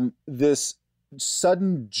this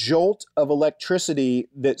sudden jolt of electricity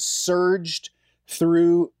that surged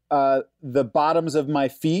through the bottoms of my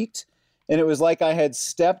feet. And it was like I had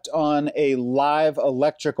stepped on a live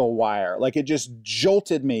electrical wire. Like it just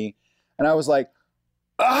jolted me. And I was like,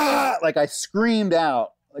 ah! Like I screamed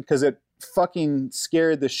out because it fucking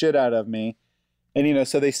scared the shit out of me. And,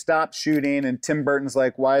 so they stopped shooting, and Tim Burton's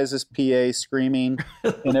like, why is this PA screaming?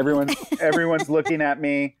 And everyone's looking at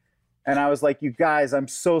me. And I was like, you guys, I'm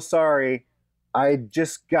so sorry. I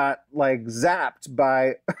just got like zapped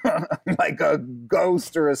by like a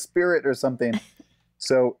ghost or a spirit or something.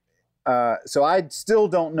 So I still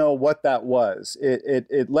don't know what that was.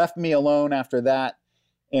 It left me alone after that.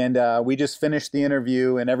 And we just finished the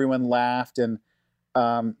interview, and everyone laughed. And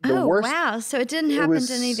wow. So it didn't happen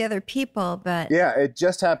to any of the other people, but. Yeah, it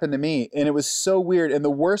just happened to me. And it was so weird. And the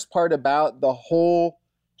worst part about the whole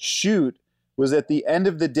shoot was at the end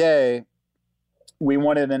of the day, we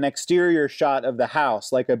wanted an exterior shot of the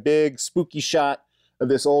house, like a big spooky shot of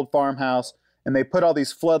this old farmhouse. And they put all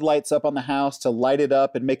these floodlights up on the house to light it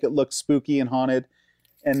up and make it look spooky and haunted.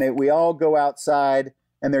 And we all go outside,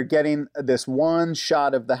 and they're getting this one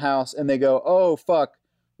shot of the house, and they go, oh, fuck,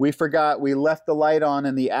 we forgot we left the light on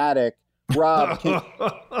in the attic. Rob,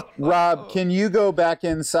 can you go back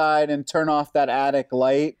inside and turn off that attic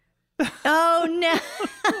light? Oh, no.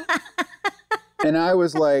 And I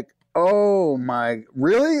was like, oh my,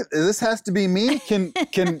 really? This has to be me? Can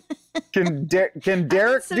Derek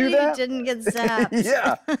do that? Didn't get zapped.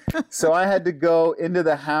 Yeah. So I had to go into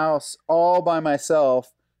the house all by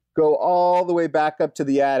myself, go all the way back up to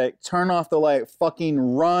the attic, turn off the light, fucking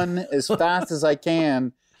run as fast as I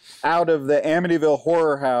can out of the Amityville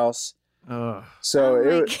horror house.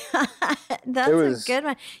 So that's a good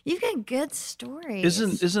one. You've got good stories.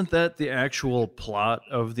 Isn't that the actual plot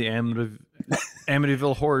of the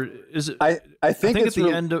Amityville horror? Is it? I think at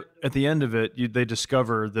the end of it, they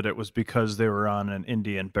discover that it was because they were on an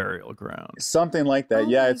Indian burial ground. Something like that.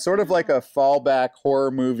 Yeah, it's sort of like a fallback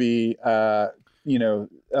horror movie, plot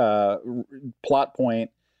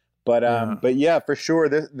point. But yeah, for sure.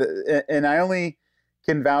 And I only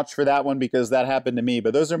can vouch for that one because that happened to me.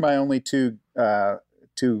 But those are my only two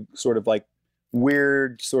sort of like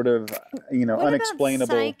weird, sort of what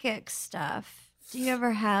unexplainable about psychic stuff. Do you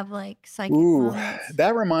ever have like psychic moments?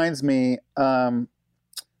 That reminds me.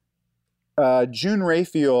 June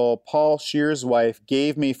Raphael, Paul Scheer's wife,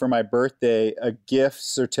 gave me for my birthday a gift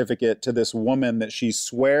certificate to this woman that she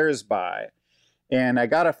swears by. And I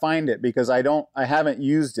got to find it because I haven't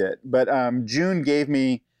used it. But June gave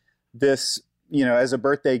me this, as a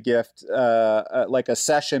birthday gift, like a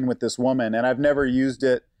session with this woman. And I've never used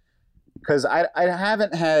it because I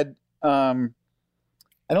haven't had, I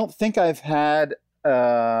don't think I've had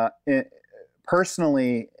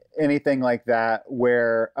personally anything like that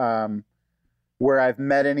where I've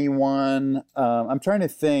met anyone. I'm trying to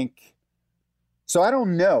think. So I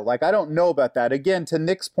don't know. Like, I don't know about that. Again, to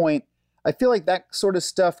Nick's point, I feel like that sort of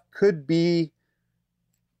stuff could be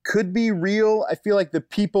could be real. I feel like the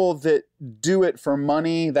people that do it for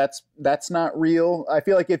money, that's not real. I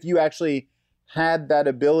feel like if you actually had that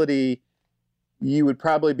ability, you would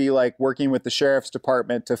probably be like working with the sheriff's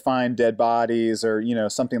department to find dead bodies or,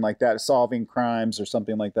 something like that, solving crimes or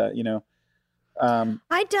something like that,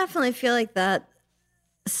 I definitely feel like that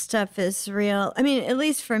stuff is real. I mean, at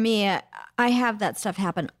least for me, I have that stuff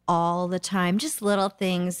happen all the time. Just little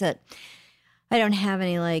things that I don't have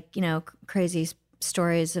any crazy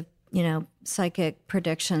stories of, psychic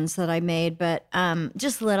predictions that I made, but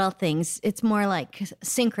just little things. It's more like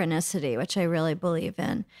synchronicity, which I really believe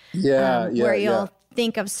in. Where you'll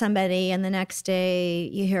think of somebody and the next day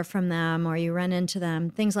you hear from them or you run into them,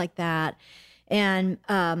 things like that. And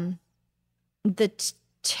the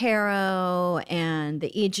tarot and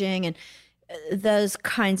the I Ching and those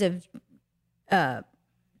kinds of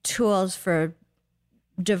tools for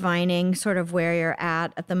divining sort of where you're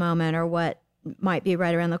at the moment or what might be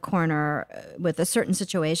right around the corner with a certain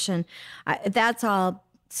situation. That's all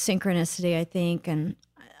synchronicity, I think. And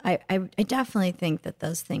I definitely think that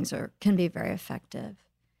those things can be very effective.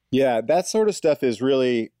 Yeah, that sort of stuff is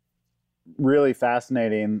really, really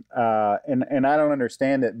fascinating. And I don't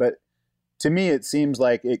understand it, but to me, it seems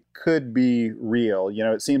like it could be real.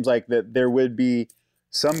 It seems like that there would be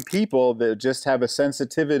some people that just have a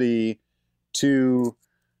sensitivity to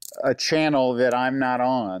a channel that I'm not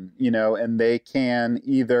on, and they can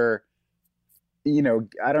either,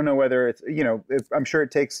 I don't know whether it's, I'm sure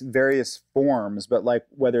it takes various forms, but like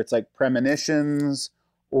whether it's like premonitions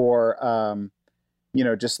or,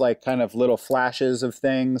 just like kind of little flashes of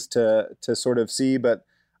things to sort of see. But,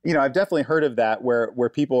 I've definitely heard of that where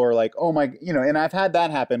people are like, oh my, and I've had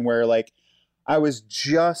that happen where like, I was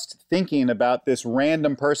just thinking about this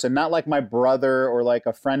random person, not like my brother or like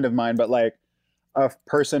a friend of mine, but like a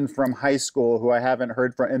person from high school who I haven't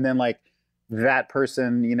heard from. And then like that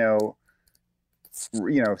person,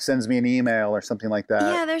 sends me an email or something like that.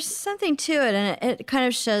 Yeah, there's something to it. And it kind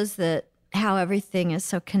of shows that how everything is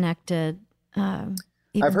so connected.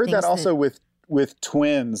 I've heard that also with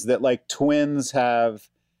twins, that like twins have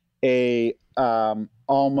a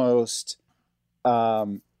almost,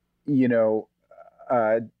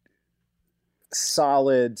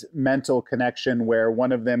 solid mental connection where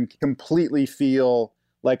one of them completely feel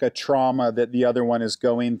like a trauma that the other one is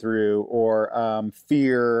going through, or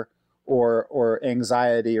fear or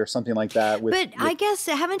anxiety or something like that. I guess,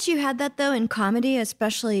 haven't you had that though in comedy,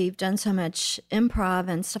 especially you've done so much improv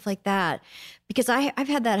and stuff like that? Because I've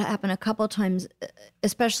had that happen a couple of times,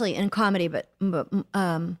 especially in comedy, but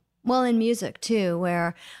in music too,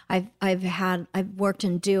 where I've worked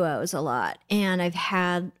in duos a lot, and I've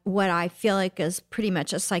had what I feel like is pretty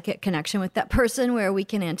much a psychic connection with that person, where we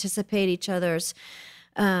can anticipate each other's,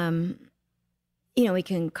 we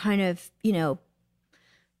can kind of,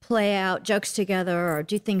 play out jokes together or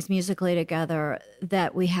do things musically together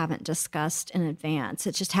that we haven't discussed in advance.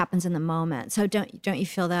 It just happens in the moment. So don't you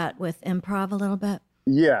feel that with improv a little bit?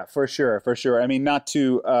 Yeah, for sure. I mean, not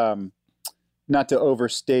to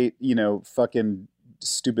overstate, fucking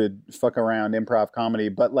stupid fuck around improv comedy,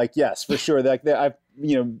 but like, yes, for sure. Like I've,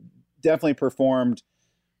 definitely performed,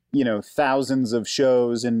 thousands of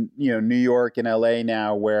shows in, New York and LA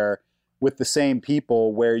now, where with the same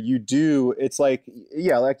people, where it's like,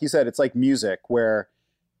 yeah, like you said, it's like music, where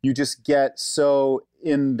you just get so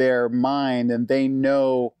in their mind and they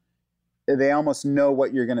almost know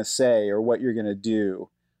what you're going to say or what you're going to do.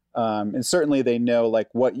 And certainly they know like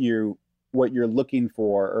what you're looking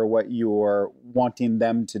for or what you're wanting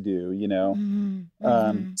them to do,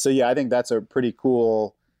 Mm-hmm. So yeah, I think that's a pretty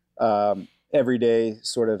cool, everyday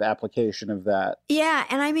sort of application of that. Yeah.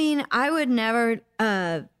 And I mean, I would never,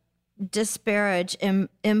 disparage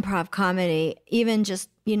improv comedy, even just,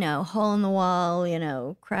 hole in the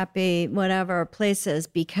wall, crappy, whatever places,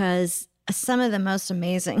 because some of the most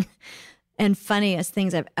amazing and funniest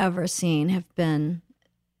things I've ever seen have been,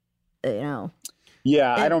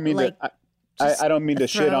 Yeah, I don't mean I don't mean to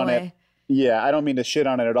shit on it. Yeah, I don't mean to shit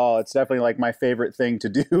on it at all. It's definitely like my favorite thing to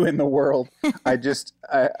do in the world. I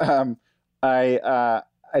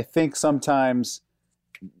think sometimes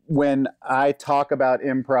when I talk about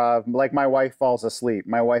improv, like my wife falls asleep.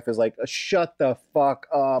 My wife is like, shut the fuck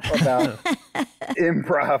up about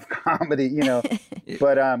improv comedy,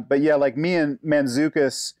 But yeah, like me and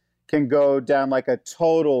Mantzoukas can go down like a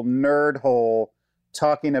total nerd hole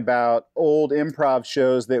talking about old improv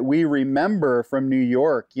shows that we remember from New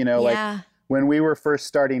York, like when we were first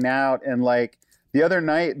starting out. And like the other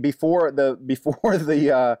night before the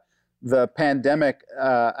pandemic,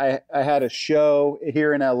 I had a show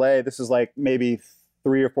here in LA. This is like maybe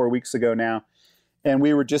 3 or 4 weeks ago now. And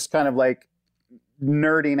we were just kind of like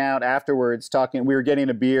nerding out afterwards, we were getting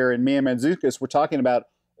a beer, and me and Mantzoukas were talking about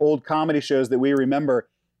old comedy shows that we remember.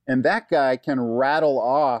 And that guy can rattle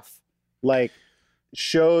off like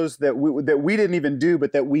shows that we didn't even do,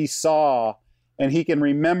 but that we saw. And he can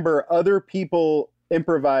remember other people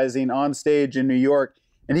improvising on stage in New York.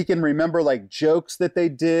 And he can remember like jokes that they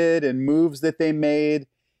did and moves that they made.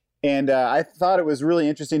 And I thought it was really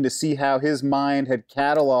interesting to see how his mind had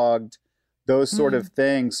cataloged those sort of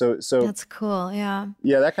things. So that's cool. Yeah.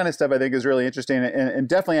 Yeah. That kind of stuff I think is really interesting. And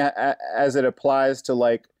definitely as it applies to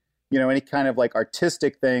like, you know, any kind of like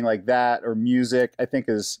artistic thing like that or music, I think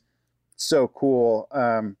is so cool.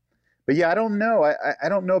 But yeah, I don't know. I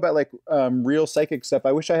don't know about like real psychic stuff.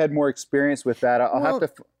 I wish I had more experience with that. I'll have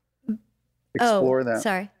to explore that.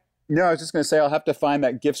 Sorry. No, I was just going to say I'll have to find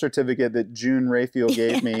that gift certificate that June Raphael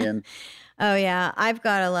gave me. And oh yeah, I've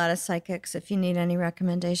got a lot of psychics. If you need any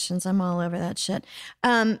recommendations, I'm all over that shit.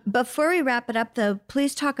 Before we wrap it up, though,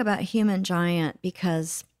 please talk about Human Giant,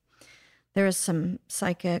 because there is some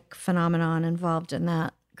psychic phenomenon involved in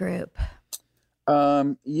that group.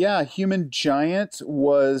 Yeah, Human Giant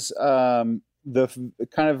was the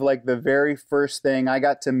kind of like the very first thing I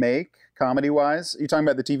got to make comedy-wise. Are you talking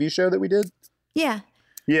about the TV show that we did? Yeah.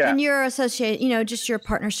 Yeah. And your associate, just your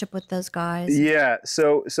partnership with those guys. Yeah.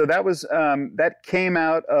 So that was, that came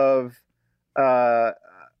out of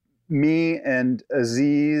me and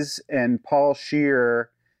Aziz and Paul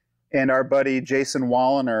Scheer and our buddy Jason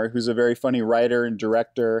Walliner, who's a very funny writer and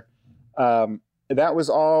director. That was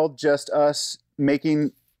all just us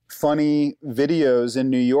making funny videos in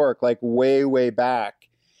New York, like way, way back.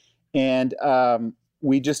 And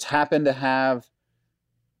we just happened to have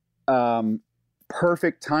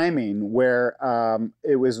perfect timing where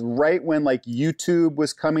it was right when like YouTube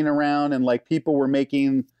was coming around and like people were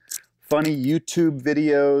making funny YouTube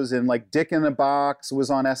videos, and like Dick in a Box was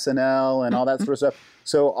on SNL and all that sort of stuff.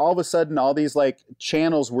 So all of a sudden all these like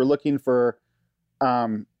channels were looking for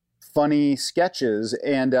funny sketches.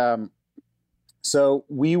 And so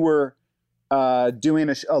we were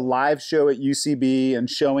doing a live show at UCB and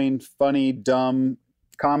showing funny, dumb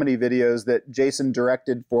comedy videos that Jason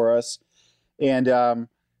directed for us. And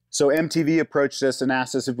so MTV approached us and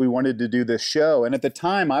asked us if we wanted to do this show. And at the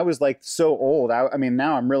time, I was like so old. I mean,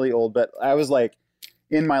 now I'm really old, but I was like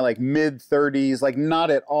in my like mid 30s, like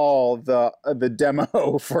not at all the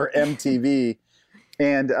demo for MTV.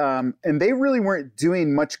 And they really weren't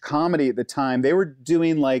doing much comedy at the time. They were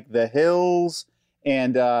doing like The Hills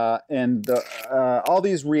and all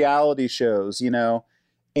these reality shows,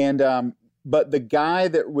 And but the guy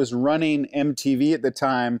that was running MTV at the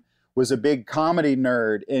time was a big comedy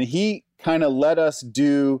nerd, and he kind of let us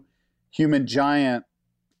do Human Giant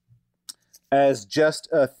as just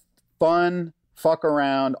a fun fuck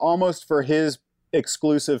around, almost for his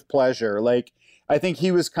exclusive pleasure. Like, I think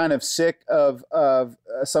he was kind of sick of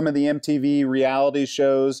some of the MTV reality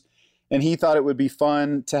shows, and he thought it would be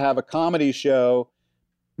fun to have a comedy show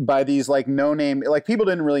by these like no-name, like people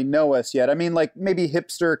didn't really know us yet. I mean, like maybe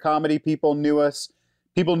hipster comedy people knew us.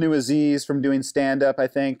 People knew Aziz from doing stand-up, I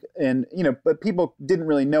think, and but people didn't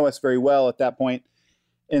really know us very well at that point.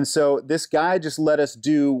 And so this guy just let us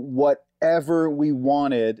do whatever we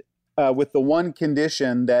wanted, with the one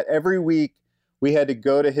condition that every week we had to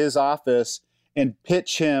go to his office and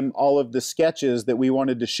pitch him all of the sketches that we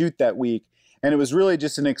wanted to shoot that week. And it was really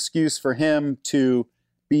just an excuse for him to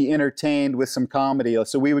be entertained with some comedy.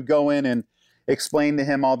 So we would go in and explain to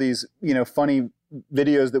him all these, funny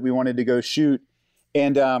videos that we wanted to go shoot.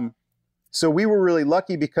 And so we were really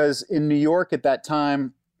lucky because in New York at that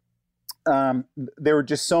time, there were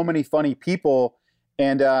just so many funny people,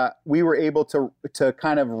 and we were able to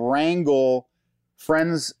kind of wrangle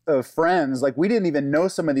friends of friends. Like, we didn't even know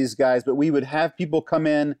some of these guys, but we would have people come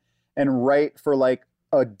in and write for like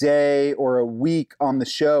a day or a week on the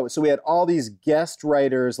show. So we had all these guest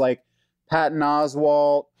writers like Patton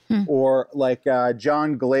Oswalt or like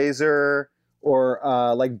John Glazer, or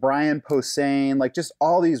like Brian Posehn, like just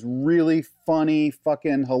all these really funny,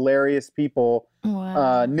 fucking hilarious people.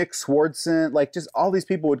 Wow. Nick Swardson, like just all these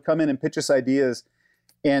people would come in and pitch us ideas.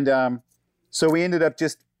 And so we ended up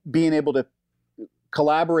just being able to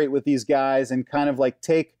collaborate with these guys and kind of like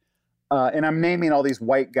take, and I'm naming all these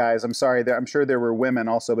white guys. I'm sorry, I'm sure there were women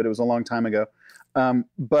also, but it was a long time ago.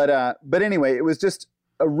 But anyway, it was just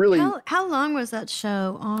a really... How long was that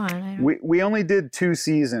show on? We only did 2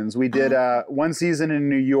 seasons. We did one season in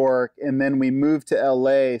New York, and then we moved to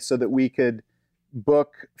LA so that we could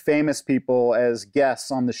book famous people as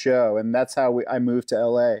guests on the show, and that's how I moved to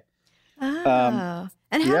LA. Oh.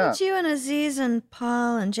 And how Yeah. did you and Aziz and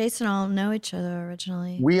Paul and Jason all know each other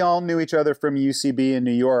originally? We all knew each other from UCB in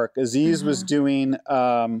New York. Aziz was doing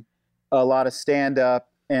a lot of stand-up,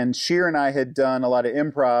 and Sheer and I had done a lot of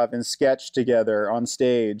improv and sketch together on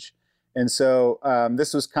stage. And so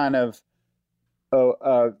this was kind of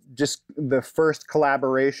just the first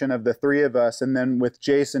collaboration of the three of us. And then with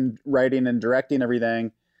Jason writing and directing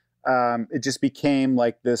everything, it just became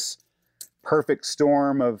like this perfect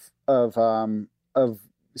storm of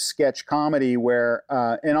sketch comedy where,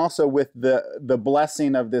 and also with the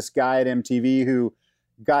blessing of this guy at MTV who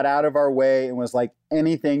got out of our way and was like,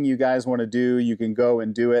 anything you guys want to do, you can go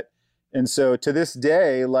and do it. And so to this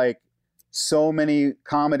day, like so many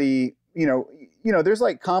comedy, you know, there's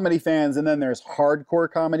like comedy fans and then there's hardcore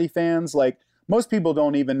comedy fans. Like most people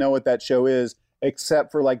don't even know what that show is,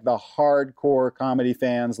 except for like the hardcore comedy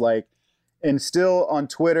fans, like, and still on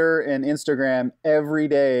Twitter and Instagram every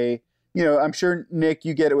day, you know, I'm sure Nick,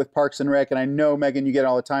 you get it with Parks and Rec, and I know Megan, you get it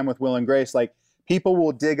all the time with Will and Grace. Like people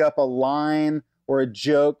will dig up a line or a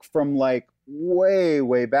joke from like way,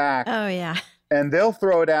 way back. Oh yeah. And they'll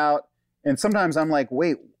throw it out. And sometimes I'm like,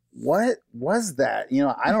 wait, what was that? You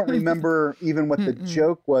know, I don't remember even what the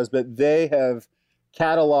joke was, but they have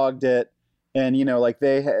cataloged it, and, you know, like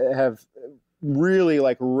they have really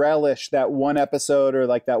like relished that one episode or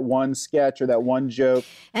like that one sketch or that one joke.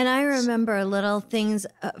 And I remember little things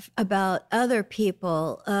about other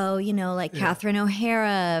people. Oh, you know, like Catherine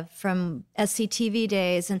O'Hara from SCTV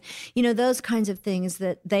days, and, you know, those kinds of things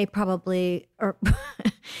that they probably or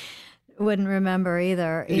wouldn't remember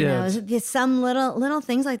either. You know, some little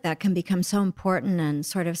things like that can become so important and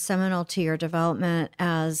sort of seminal to your development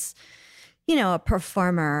as, you know, a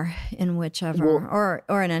performer in whichever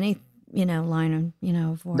or in any, you know, line of, you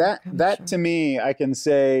know, of work. That to me, I can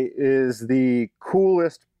say is the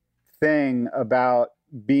coolest thing about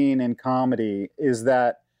being in comedy is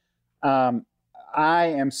that I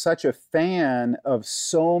am such a fan of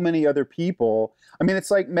so many other people. I mean,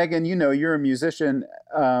 it's like, Megan, you know, you're a musician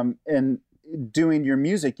and doing your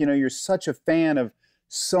music, you know, you're such a fan of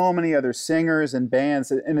so many other singers and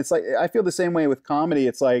bands. And it's like, I feel the same way with comedy.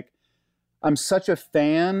 It's like, I'm such a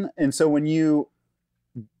fan. And so when you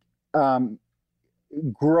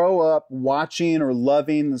grow up watching or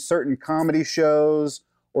loving certain comedy shows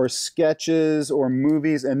or sketches or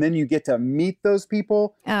movies, and then you get to meet those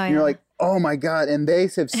people, and you're like, oh my God, and they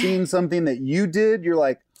have seen something that you did, you're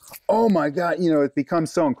like, oh my God, you know, it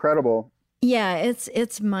becomes so incredible. Yeah,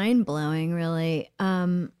 it's mind-blowing, really.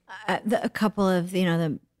 A couple of, you know,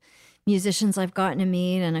 the musicians I've gotten to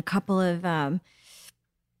meet, and a couple of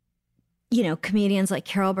you know, comedians like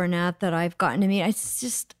Carol Burnett that I've gotten to meet, I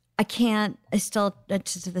still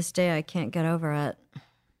to this day I can't get over it.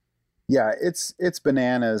 Yeah, it's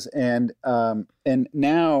bananas, and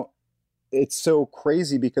now it's so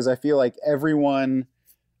crazy because I feel like everyone,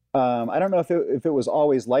 I don't know if it was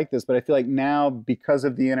always like this, but I feel like now because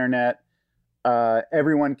of the internet,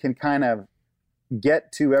 everyone can kind of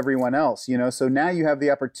get to everyone else, you know? So now you have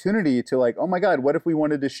the opportunity to like, oh my God, what if we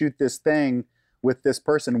wanted to shoot this thing with this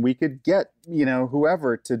person? We could get, you know,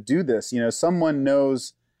 whoever to do this, you know, someone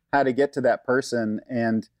knows how to get to that person.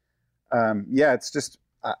 And yeah, it's just,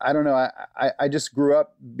 I don't know. I just grew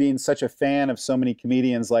up being such a fan of so many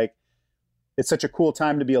comedians. Like, it's such a cool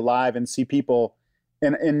time to be alive and see people.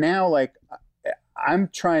 And now, like, I'm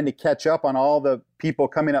trying to catch up on all the people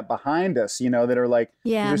coming up behind us, you know, that are like,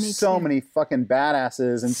 there's so many fucking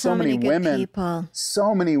badasses and so many women. People.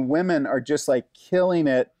 So many women are just like killing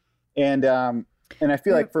it. And I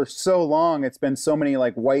feel like for so long, it's been so many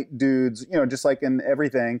like white dudes, you know, just like in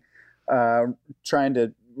everything,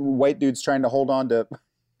 white dudes trying to hold on to,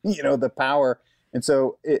 you know, the power. And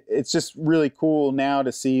so it's just really cool now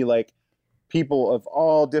to see like people of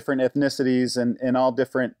all different ethnicities and all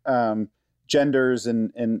different genders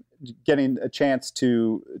and getting a chance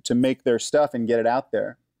to make their stuff and get it out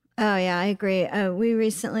there. Oh yeah, I agree. We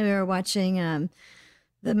were watching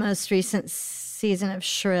the most recent season of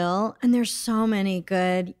Shrill, and there's so many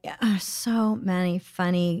good, so many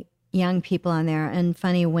funny young people on there, and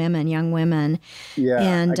funny women, young women. Yeah.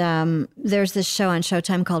 And there's this show on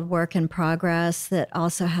Showtime called Work in Progress that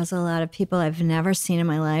also has a lot of people I've never seen in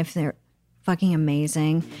my life. They're fucking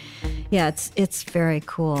amazing. Yeah, it's very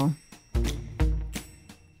cool.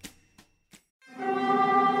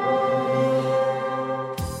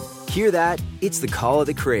 Hear that? It's the call of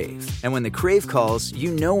the Crave. And when the Crave calls, you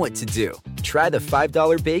know what to do. Try the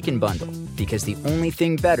 $5 Bacon Bundle, because the only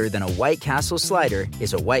thing better than a White Castle slider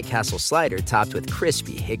is a White Castle slider topped with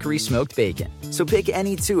crispy hickory smoked bacon. So pick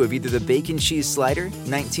any two of either the Bacon Cheese Slider,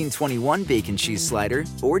 1921 Bacon Cheese Slider,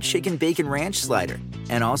 or Chicken Bacon Ranch Slider.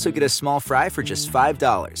 And also get a small fry for just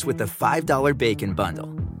 $5 with the $5 Bacon Bundle.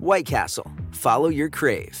 White Castle. Follow your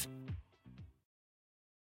Crave.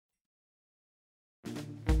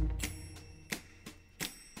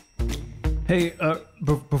 Hey,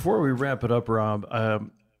 before we wrap it up, Rob,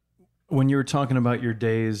 when you were talking about your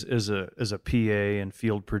days as a PA and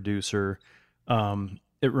field producer,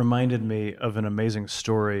 it reminded me of an amazing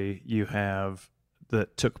story you have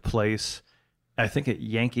that took place, I think, at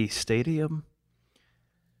Yankee Stadium.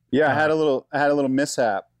 Yeah, I had a little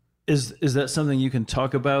mishap. Is that something you can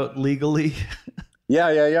talk about legally?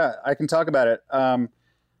 Yeah. I can talk about it.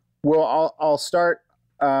 Well, I'll start.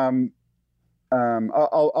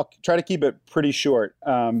 I'll try to keep it pretty short.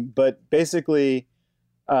 But basically,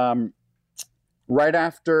 right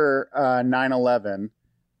after 9/11,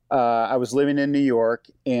 I was living in New York,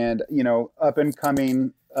 and up and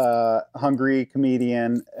coming, hungry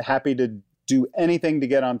comedian, happy to do anything to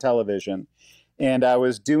get on television. And I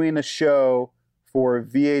was doing a show for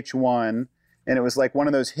VH1, and it was like one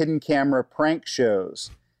of those hidden camera prank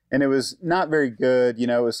shows, and it was not very good.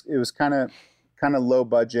 It was kind of low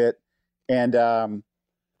budget. And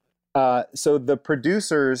so the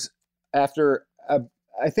producers, after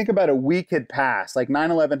I think about a week had passed, like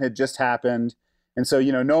 9/11 had just happened. And so,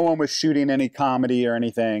 no one was shooting any comedy or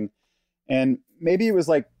anything. And maybe it was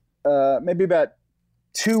like, maybe about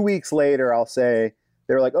 2 weeks later, I'll say,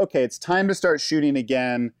 they were like, okay, it's time to start shooting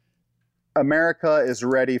again. America is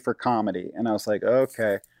ready for comedy. And I was like,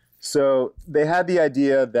 okay. So they had the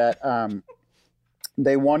idea that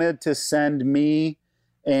they wanted to send me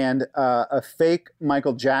and a fake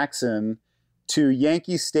Michael Jackson to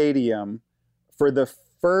Yankee Stadium for the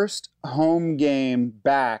first home game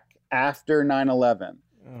back after 9/11.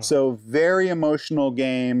 So very emotional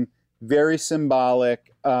game, very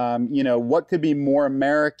symbolic. What could be more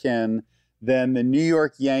American than the New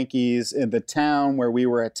York Yankees in the town where we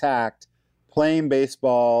were attacked, playing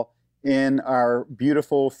baseball in our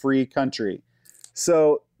beautiful free country?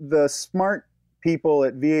 So the smart people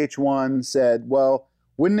at VH1 said, well,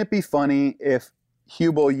 wouldn't it be funny if,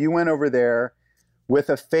 Hubel, you went over there with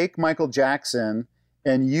a fake Michael Jackson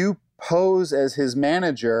and you pose as his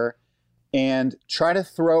manager and try to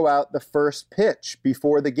throw out the first pitch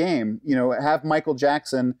before the game? Have Michael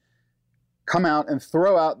Jackson come out and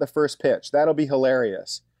throw out the first pitch. That'll be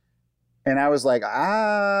hilarious. And I was like,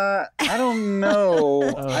 I don't know.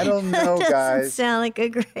 I don't know, guys. Doesn't sound like a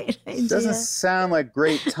great idea. Doesn't sound like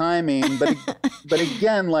great timing. But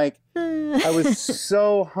again, like, I was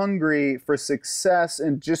so hungry for success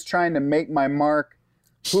and just trying to make my mark.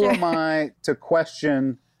 Who am I to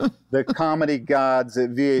question the comedy gods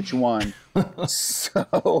at VH1?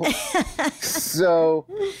 So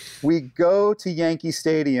we go to Yankee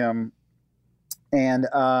Stadium, and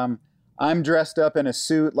I'm dressed up in a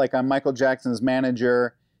suit like I'm Michael Jackson's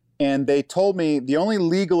manager. And they told me, the only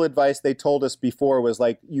legal advice they told us before was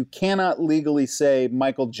like, you cannot legally say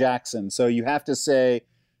Michael Jackson. So you have to say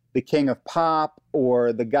the king of pop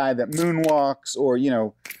or the guy that moonwalks or,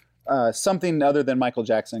 something other than Michael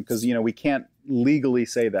Jackson, because, we can't legally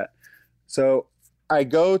say that. So I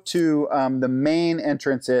go to the main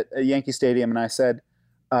entrance at Yankee Stadium, and I said,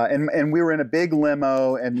 and we were in a big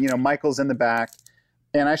limo, and, Michael's in the back.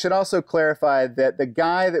 And I should also clarify that the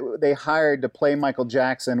guy that they hired to play Michael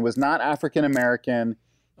Jackson was not African American.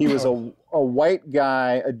 He was a white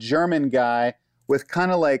guy, a German guy with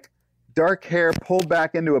kind of like dark hair pulled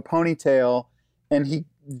back into a ponytail. And he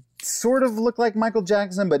sort of looked like Michael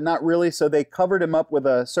Jackson, but not really. So they covered him up with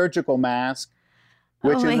a surgical mask,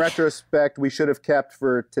 which in retrospect we should have kept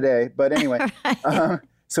for today. But anyway,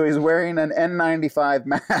 so he's wearing an N95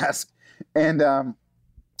 mask. And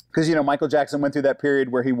because, Michael Jackson went through that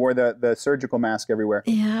period where he wore the surgical mask everywhere.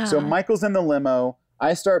 Yeah. So Michael's in the limo.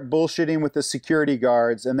 I start bullshitting with the security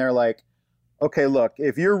guards, and they're like, okay, look,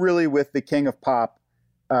 if you're really with the king of pop,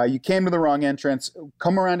 you came to the wrong entrance.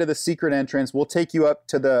 Come around to the secret entrance. We'll take you up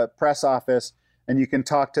to the press office, and you can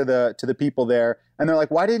talk to the people there. And they're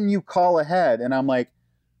like, why didn't you call ahead? And I'm like,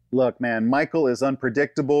 look, man, Michael is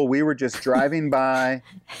unpredictable. We were just driving by,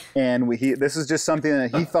 and this is just something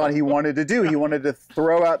that he thought he wanted to do. He wanted to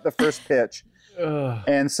throw out the first pitch.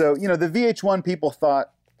 And so, the VH1 people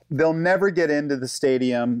thought they'll never get into the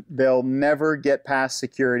stadium. They'll never get past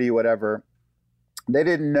security, whatever. They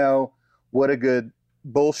didn't know what a good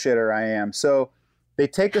bullshitter I am. So They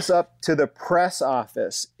take us up to the press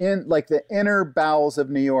office in like the inner bowels of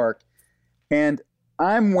New York. And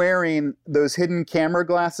I'm wearing those hidden camera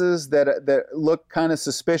glasses that look kind of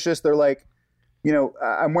suspicious. They're like, you know,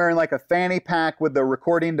 I'm wearing like a fanny pack with the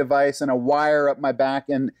recording device and a wire up my back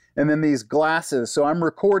and then these glasses. So I'm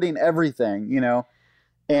recording everything, you know.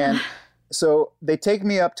 And so they take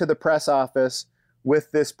me up to the press office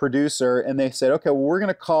with this producer and they said, okay, well, we're going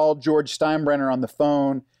to call George Steinbrenner on the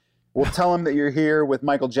phone. We'll tell him that you're here with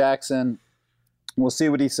Michael Jackson. We'll see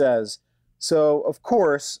what he says. So, of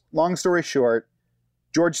course, long story short,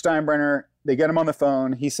 George Steinbrenner, they get him on the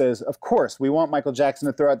phone. He says, of course, we want Michael Jackson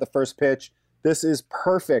to throw out the first pitch. This is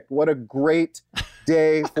perfect. What a great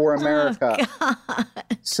day for America. Oh,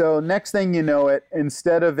 so next thing you know it,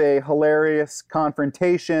 instead of a hilarious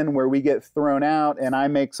confrontation where we get thrown out and I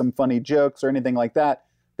make some funny jokes or anything like that,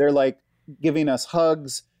 they're like giving us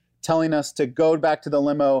hugs, telling us to go back to the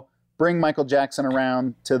limo, bring Michael Jackson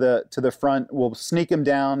around to the front. We'll sneak him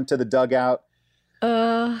down to the dugout.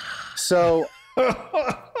 So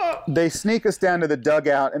they sneak us down to the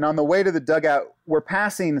dugout, and on the way to the dugout, we're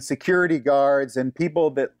passing security guards and people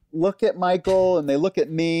that look at Michael and they look at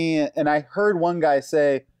me. And I heard one guy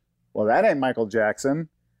say, well, that ain't Michael Jackson.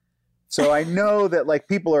 So I know that like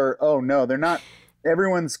people are, oh no, they're not.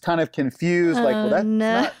 Everyone's kind of confused. Like, well, that's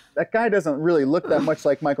not, that guy doesn't really look that much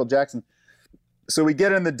like Michael Jackson. So we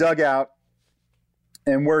get in the dugout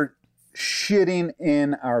and we're shitting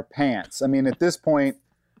in our pants. I mean, at this point,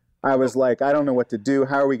 I was like, I don't know what to do.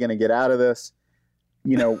 How are we going to get out of this?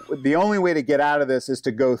 You know, the only way to get out of this is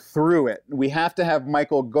to go through it. We have to have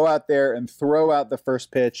Michael go out there and throw out the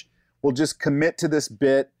first pitch. We'll just commit to this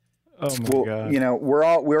bit. Oh my God. You know, we're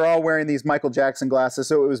all wearing these Michael Jackson glasses.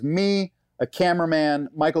 So it was me, a cameraman,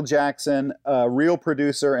 Michael Jackson, a real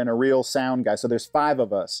producer, and a real sound guy. So there's 5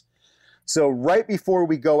 of us. So right before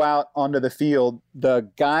we go out onto the field, the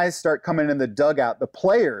guys start coming in the dugout, the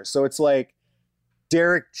players. So it's like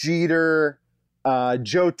Derek Jeter,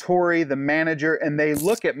 Joe Torre, the manager, and they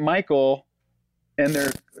look at Michael and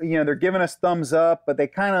they're giving us thumbs up, but they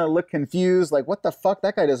kind of look confused, like, what the fuck?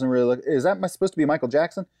 That guy doesn't really look, is that supposed to be Michael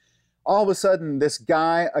Jackson? All of a sudden, this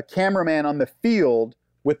guy, a cameraman on the field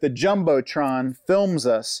with the Jumbotron, films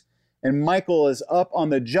us, and Michael is up on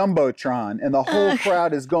the Jumbotron, and the whole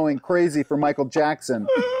crowd is going crazy for Michael Jackson.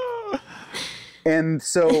 And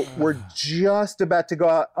so we're just about to go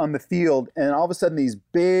out on the field, and all of a sudden these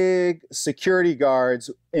big security guards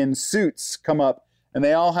in suits come up, and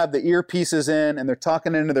they all have the earpieces in, and they're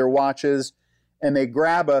talking into their watches, and they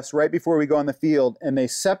grab us right before we go on the field, and they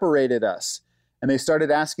separated us, and they started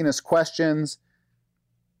asking us questions,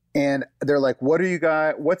 and they're like, what are you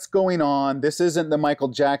guys, what's going on? This isn't the Michael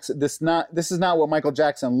Jackson, this is not what Michael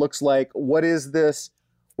Jackson looks like. What is this?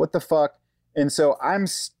 What the fuck? And so I'm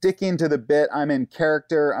sticking to the bit. I'm in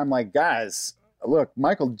character. I'm like, guys, look,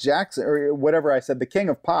 Michael Jackson, or whatever I said, the king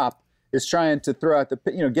of pop is trying to throw out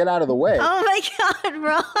the, get out of the way. Oh my God,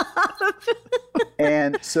 Rob.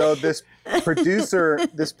 And so this producer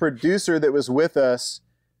that was with us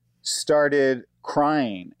started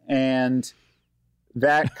crying, and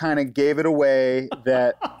that kind of gave it away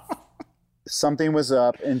that something was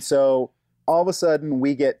up. And so all of a sudden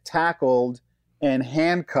we get tackled and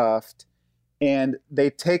handcuffed, and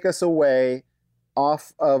they take us away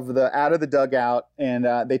out of the dugout, and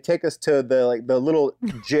they take us to the little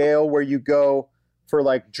jail where you go for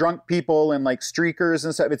like drunk people and like streakers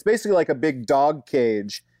and stuff. It's basically like a big dog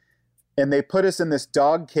cage, and they put us in this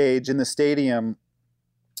dog cage in the stadium.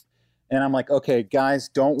 And I'm like, okay, guys,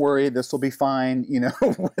 don't worry, this will be fine.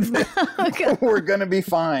 We're gonna be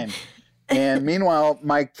fine. And meanwhile,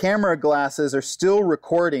 my camera glasses are still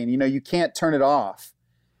recording. You can't turn it off.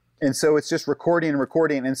 And so it's just recording and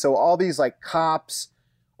recording. And so all these like cops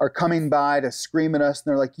are coming by to scream at us.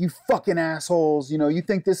 And they're like, you fucking assholes. You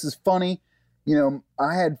think this is funny?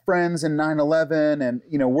 I had friends in 9/11, and,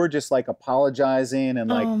 we're just like apologizing.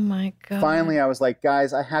 And like, oh my God. Finally I was like,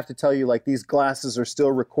 guys, I have to tell you, like, these glasses are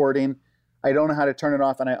still recording. I don't know how to turn it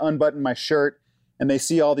off. And I unbutton my shirt, and they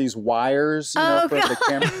see all these wires, from the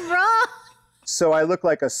camera. So I look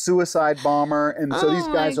like a suicide bomber. And so these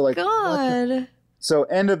guys are like, God. So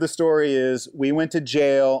end of the story is we went to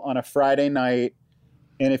jail on a Friday night.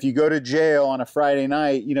 And if you go to jail on a Friday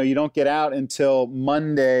night, you don't get out until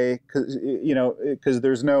Monday because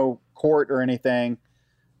there's no court or anything.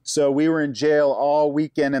 So we were in jail all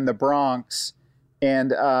weekend in the Bronx,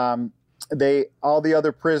 and all the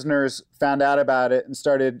other prisoners found out about it and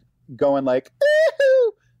started going like,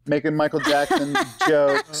 "Ooh," making Michael Jackson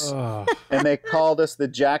jokes. Oh. And they called us the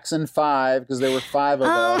Jackson 5 because there were 5 of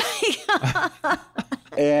us. Oh my God.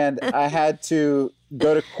 And I had to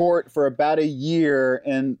go to court for about a year,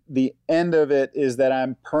 and the end of it is that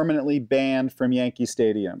I'm permanently banned from Yankee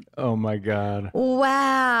Stadium. Oh my God.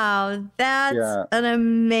 Wow, that's an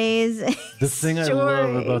amazing The thing I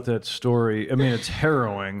love about that story, I mean, it's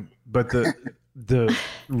harrowing, but the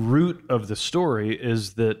root of the story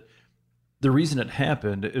is that the reason it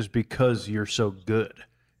happened is because you're so good.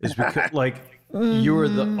 Is because you're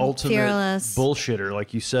the ultimate Fearless. bullshitter,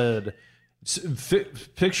 like you said.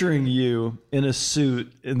 Picturing you in a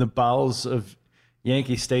suit in the bowels of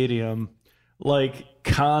Yankee Stadium, like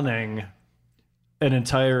conning an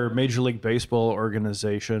entire Major League Baseball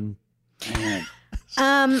organization.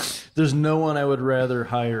 There's no one I would rather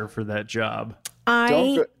hire for that job.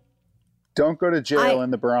 Don't go to jail in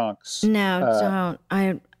the Bronx. No,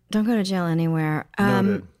 don't. Don't go to jail anywhere.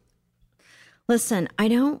 Noted. Listen, I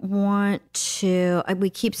don't want to. We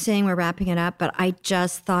keep saying we're wrapping it up, but I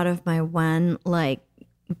just thought of my one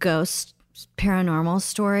ghost paranormal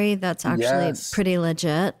story that's actually pretty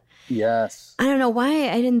legit. Yes. I don't know why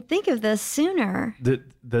I didn't think of this sooner. That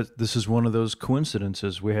this is one of those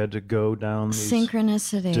coincidences. We had to go down these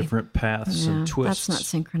Synchronicity. different paths and twists.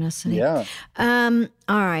 That's not synchronicity. Yeah.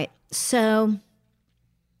 All right. So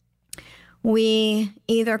we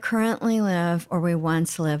either currently live or we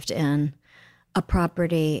once lived in a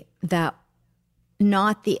property that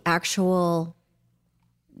not the actual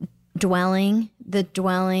dwelling, the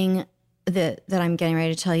dwelling that I'm getting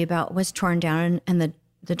ready to tell you about was torn down, and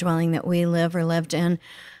the dwelling that we live or lived in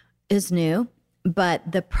is new. But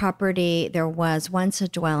the property, there was once a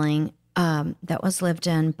dwelling that was lived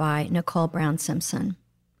in by Nicole Brown Simpson.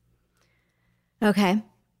 Okay.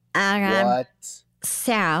 What?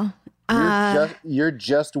 So you're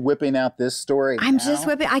just whipping out this story. I'm now? just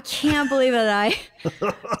whipping. I can't believe that I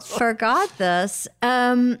forgot this.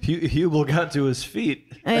 Hubel got to his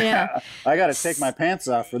feet. I know. I got to take my pants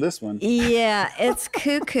off for this one. Yeah, it's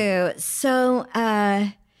cuckoo. So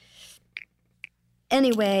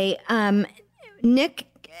anyway, Nick,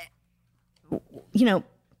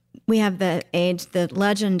 we have the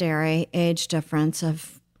legendary age difference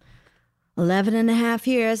of 11 and a half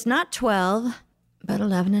years, not 12, but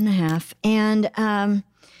 11 and a half. And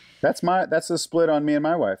that's a split on me and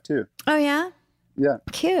my wife too. Oh yeah? Yeah.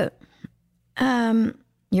 Cute.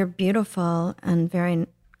 You're beautiful and very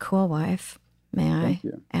cool wife, may I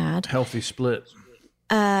add. Healthy split.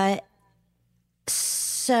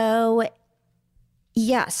 So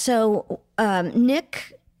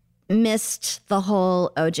Nick missed the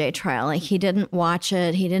whole OJ trial. Like, he didn't watch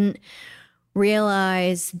it. He didn't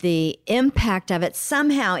realize the impact of it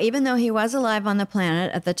somehow, even though he was alive on the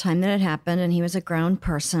planet at the time that it happened and he was a grown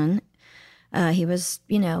person. He was,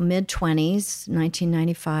 mid-20s,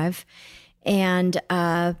 1995. And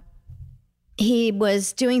he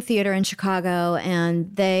was doing theater in Chicago,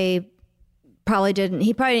 and he probably didn't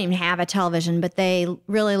even have a television, but they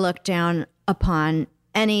really looked down upon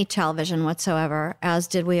any television whatsoever, as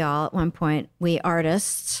did we all at one point. We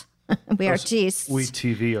artists. We artistes. We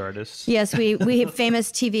TV artists. Yes, we famous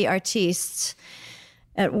TV artistes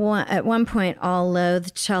at one point all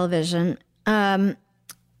loathed television. Le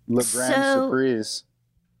Grand Surprise.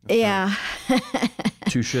 Yeah.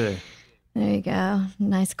 Touche. There you go.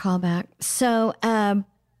 Nice callback. So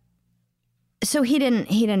he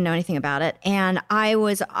didn't know anything about it, and I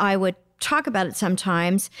would talk about it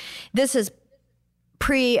sometimes. This is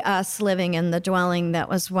pre us living in the dwelling that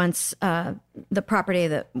was once the property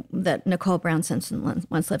that Nicole Brown Simpson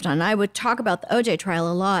once lived on. And I would talk about the OJ trial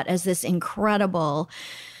a lot as this incredible,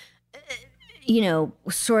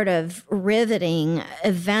 sort of riveting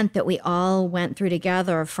event that we all went through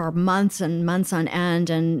together for months and months on end.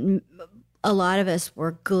 And a lot of us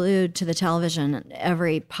were glued to the television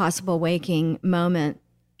every possible waking moment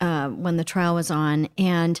when the trial was on.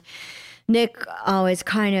 And Nick always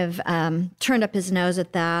kind of turned up his nose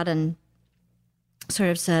at that and sort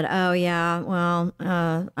of said, "Oh yeah, well,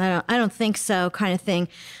 I don't think so," kind of thing.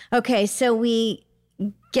 Okay, so we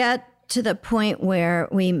get to the point where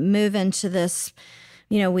we move into this.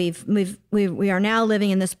 We are now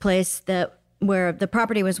living in this place where the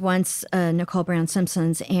property was once Nicole Brown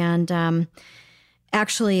Simpson's, and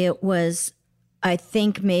actually it was, I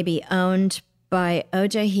think, maybe owned by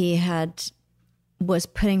OJ. He was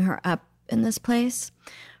putting her up in this place,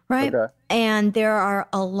 right? Okay. And there are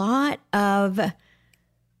a lot of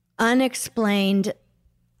unexplained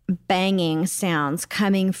banging sounds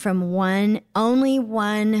coming from only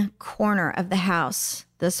one corner of the house,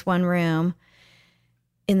 this one room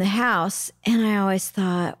in the house. And I always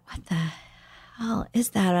thought, what the hell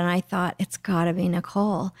is that? And I thought, it's got to be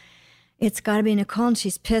Nicole. It's got to be Nicole. And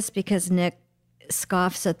she's pissed because Nick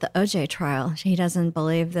scoffs at the OJ trial. He doesn't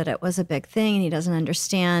believe that it was a big thing, and he doesn't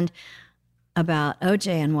understand about OJ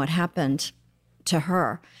and what happened to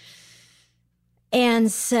her.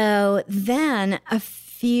 And so then a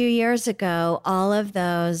few years ago, all of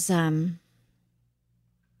those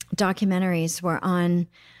documentaries were on.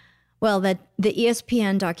 Well, the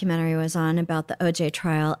ESPN documentary was on about the OJ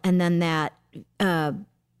trial, and then that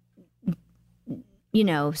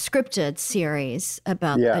scripted series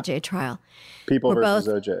about the OJ trial. People were versus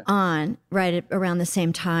both OJ. on right around the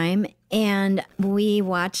same time, and we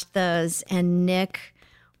watched those. And Nick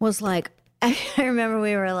was like, I remember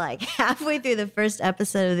we were like halfway through the first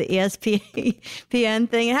episode of the ESPN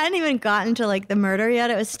thing. It hadn't even gotten to like the murder yet.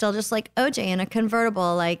 It was still just like OJ in a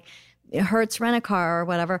convertible, like Hertz rent-a-car or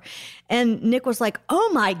whatever. And Nick was like, oh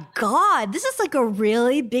my God, this is like a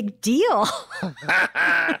really big deal.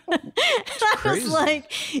 I was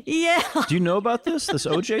like, yeah. Do you know about this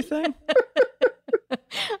OJ thing?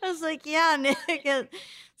 I was like, yeah, Nick,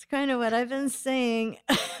 it's kind of what I've been saying.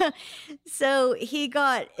 So he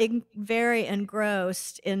got very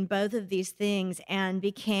engrossed in both of these things and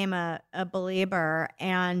became a believer,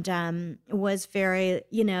 and was very,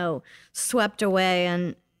 swept away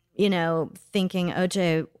and, thinking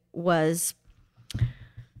OJ was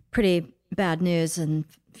pretty bad news and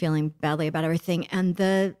feeling badly about everything. And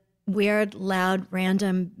the weird, loud,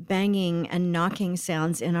 random banging and knocking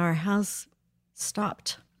sounds in our house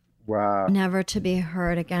stopped. Wow. Never to be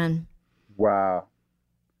heard again. Wow.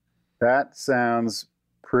 That sounds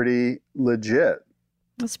pretty legit.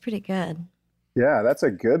 That's pretty good. Yeah, that's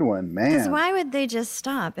a good one, man. Because why would they just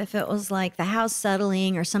stop if it was like the house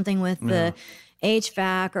settling or something with the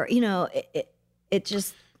HVAC or, it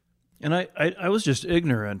just... And I was just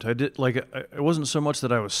ignorant. I did it wasn't so much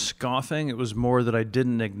that I was scoffing. It was more that I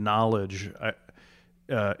didn't acknowledge.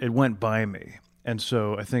 It went by me. And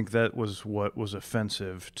so I think that was what was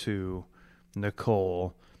offensive to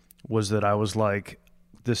Nicole, was that I was like,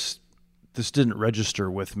 this didn't register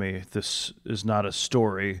with me. This is not a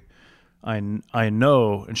story. I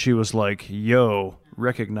know. And she was like, yo,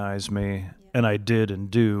 recognize me. And I did and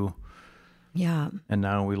do. Yeah. And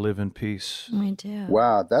now we live in peace. I do.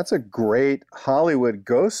 Wow, that's a great Hollywood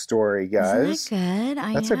ghost story, guys. Isn't that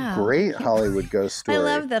good? That's a great Hollywood ghost story. I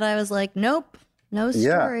love that. I was like, nope, no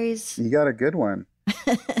stories. You got a good one.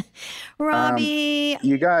 Robbie,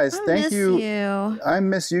 you guys, thank miss you. you. I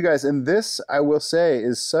miss you guys. And this, I will say,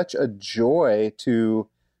 is such a joy to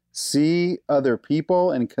see other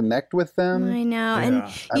people and connect with them. I know. Yeah.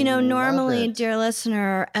 And, normally, it. dear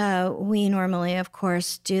listener, we normally, of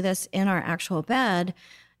course, do this in our actual bed,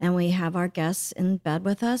 and we have our guests in bed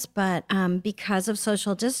with us. But because of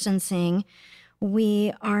social distancing,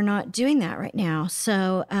 we are not doing that right now.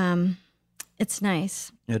 So it's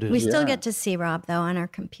nice. It is. We still get to see Rob, though, on our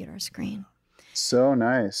computer screen. So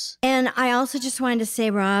nice. And I also just wanted to say,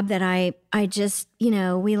 Rob, that I just,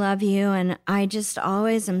 we love you. And I just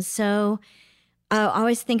always am I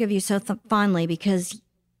always think of you so fondly, because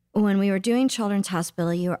when we were doing Children's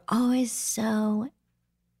Hospital, you were always so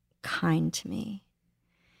kind to me.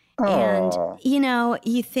 And,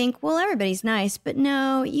 you think, well, everybody's nice, but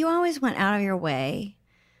no, you always went out of your way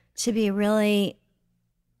to be really,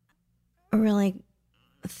 really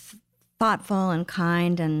thoughtful and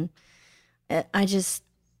kind. And I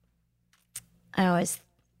always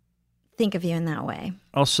think of you in that way.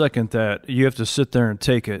 I'll second that. You have to sit there and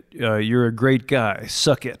take it. You're a great guy.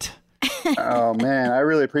 Suck it. Oh, man, I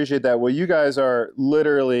really appreciate that. Well, you guys are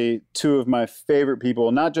literally two of my favorite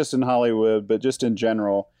people, not just in Hollywood, but just in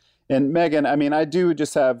general. And Megan, I mean, I do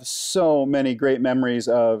just have so many great memories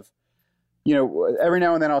of, every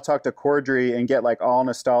now and then I'll talk to Cordry and get like all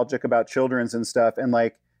nostalgic about Children's and stuff. And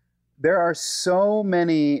like, there are so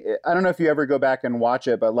many, I don't know if you ever go back and watch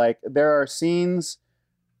it, but like there are scenes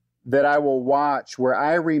that I will watch where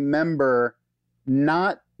I remember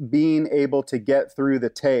not being able to get through the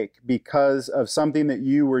take because of something that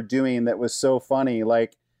you were doing that was so funny.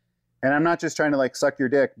 Like, and I'm not just trying to like suck your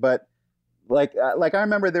dick, but like I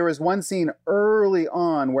remember there was one scene early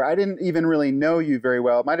on where I didn't even really know you very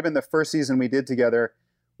well. It might've been the first season we did together,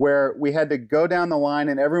 where we had to go down the line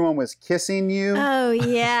and everyone was kissing you. Oh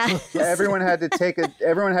yeah. everyone had to take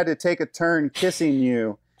a turn kissing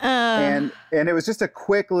you. And it was just a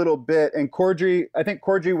quick little bit. And I think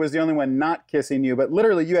Cordry was the only one not kissing you, but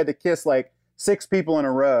literally you had to kiss like 6 people in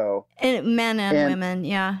a row. And men and women,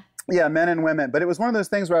 yeah. Yeah, men and women. But it was one of those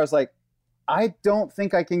things where I was like, I don't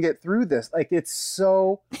think I can get through this. Like, it's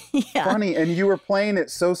so funny. And you were playing it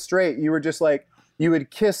so straight. You were just like, you would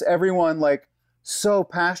kiss everyone like so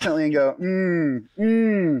passionately and go,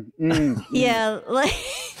 Yeah, like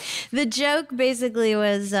the joke basically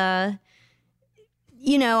was,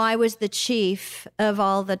 I was the chief of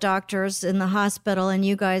all the doctors in the hospital, and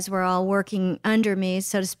you guys were all working under me,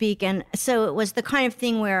 so to speak. And so it was the kind of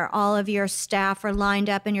thing where all of your staff are lined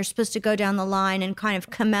up and you're supposed to go down the line and kind of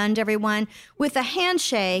commend everyone with a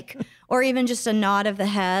handshake or even just a nod of the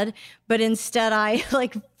head. But instead, I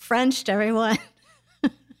Frenched everyone.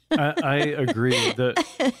 I agree that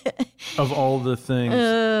of all the things,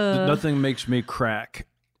 nothing makes me crack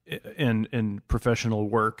in professional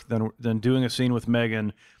work than doing a scene with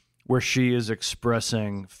Megan where she is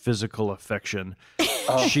expressing physical affection.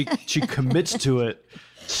 She commits to it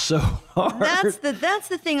so hard. That's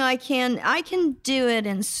the thing. I can do it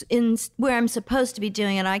in where I'm supposed to be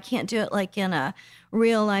doing it. I can't do it like in a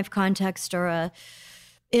real life context or a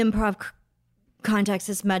improv context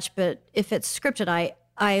as much. But if it's scripted,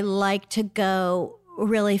 I like to go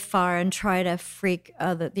really far and try to freak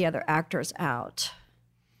the other actors out.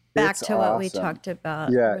 Back to what we talked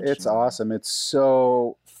about. Yeah, originally. It's awesome. It's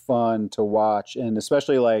so fun to watch. And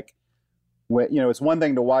especially it's one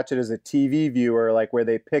thing to watch it as a TV viewer, where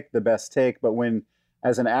they pick the best take. But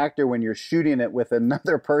as an actor, when you're shooting it with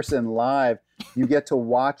another person live, you get to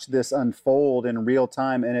watch this unfold in real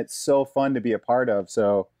time. And it's so fun to be a part of.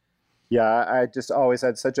 So yeah, I just always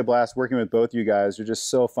had such a blast working with both you guys. You're just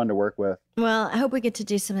so fun to work with. Well, I hope we get to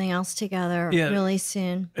do something else together really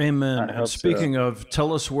soon. Amen. And speaking of,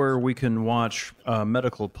 tell us where we can watch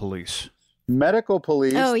Medical Police. Medical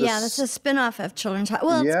Police. Oh, that's a spinoff of Children's Hospital.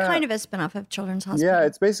 Well, it's kind of a spinoff of Children's Hospital. Yeah,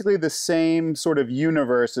 it's basically the same sort of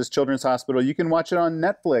universe as Children's Hospital. You can watch it on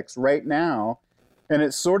Netflix right now. And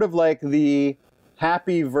it's sort of like the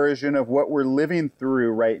happy version of what we're living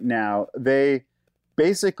through right now. They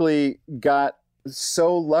basically got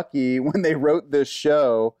so lucky when they wrote this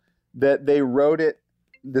show that they wrote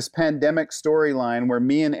this pandemic storyline where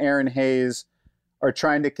me and Aaron Hayes are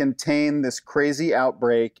trying to contain this crazy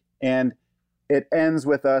outbreak, and it ends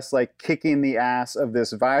with us kicking the ass of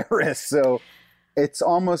this virus. So it's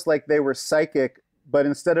almost like they were psychic, but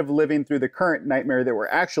instead of living through the current nightmare that we're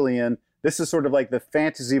actually in, this is sort of like the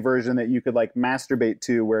fantasy version that you could masturbate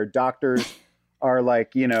to, where doctors are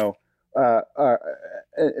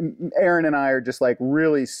Aaron and I are just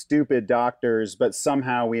really stupid doctors, but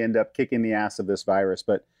somehow we end up kicking the ass of this virus.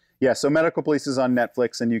 But yeah, so Medical Police is on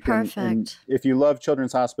Netflix, and you can, and if you love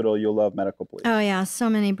Children's Hospital, you'll love Medical Police. Oh yeah, so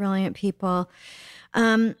many brilliant people.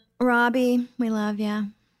 Robbie, we love you.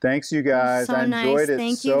 Thanks, you guys. So I enjoyed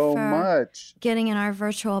it so much. Getting in our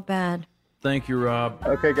virtual bed. Thank you, Rob.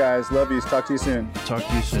 Okay, guys, love you. Talk to you soon. Talk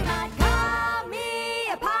to you soon.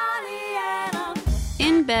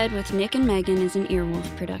 In Bed with Nick and Megan is an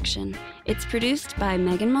Earwolf production. It's produced by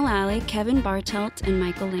Megan Mullally, Kevin Bartelt, and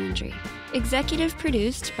Michael Landry. Executive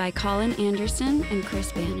produced by Colin Anderson and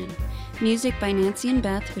Chris Bannon. Music by Nancy and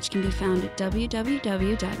Beth, which can be found at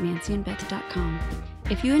www.nancyandbeth.com.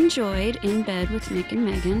 If you enjoyed In Bed with Nick and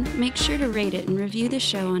Megan, make sure to rate it and review the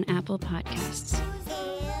show on Apple Podcasts.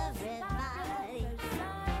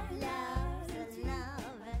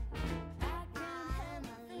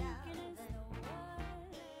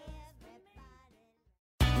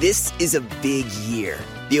 This is a big year.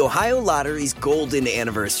 The Ohio Lottery's golden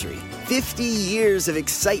anniversary. 50 years of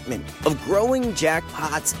excitement, of growing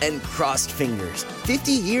jackpots and crossed fingers.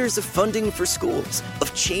 50 years of funding for schools,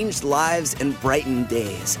 of changed lives and brightened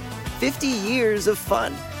days. 50 years of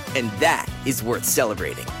fun, and that is worth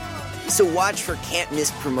celebrating. So watch for can't-miss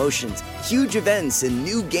promotions, huge events, and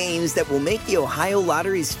new games that will make the Ohio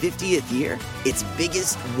Lottery's 50th year its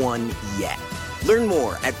biggest one yet. Learn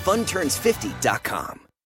more at funturns50.com.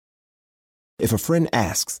 If a friend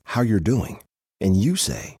asks how you're doing, and you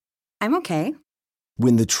say, I'm okay.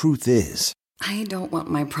 When the truth is, I don't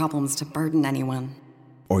want my problems to burden anyone.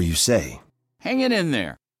 Or you say, hang it in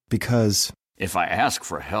there. Because if I ask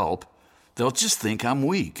for help, they'll just think I'm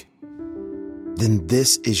weak. Then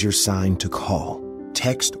this is your sign to call,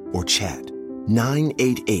 text, or chat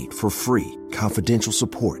 988 for free, confidential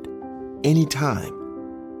support.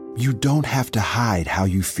 Anytime. You don't have to hide how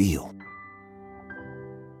you feel.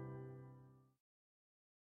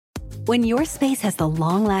 When your space has the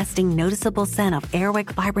long-lasting, noticeable scent of Airwick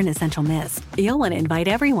Vibrant Essential Mist, you'll want to invite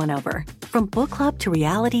everyone over. From book club to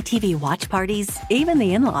reality TV watch parties, even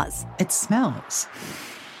the in-laws. It smells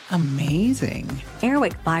amazing.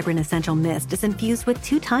 Airwick Vibrant Essential Mist is infused with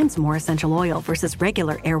 2 times more essential oil versus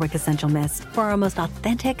regular Airwick Essential Mist for our most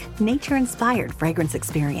authentic, nature-inspired fragrance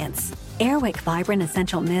experience. Airwick Vibrant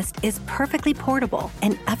Essential Mist is perfectly portable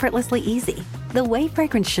and effortlessly easy, the way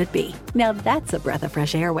fragrance should be. Now that's a breath of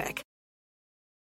fresh Airwick.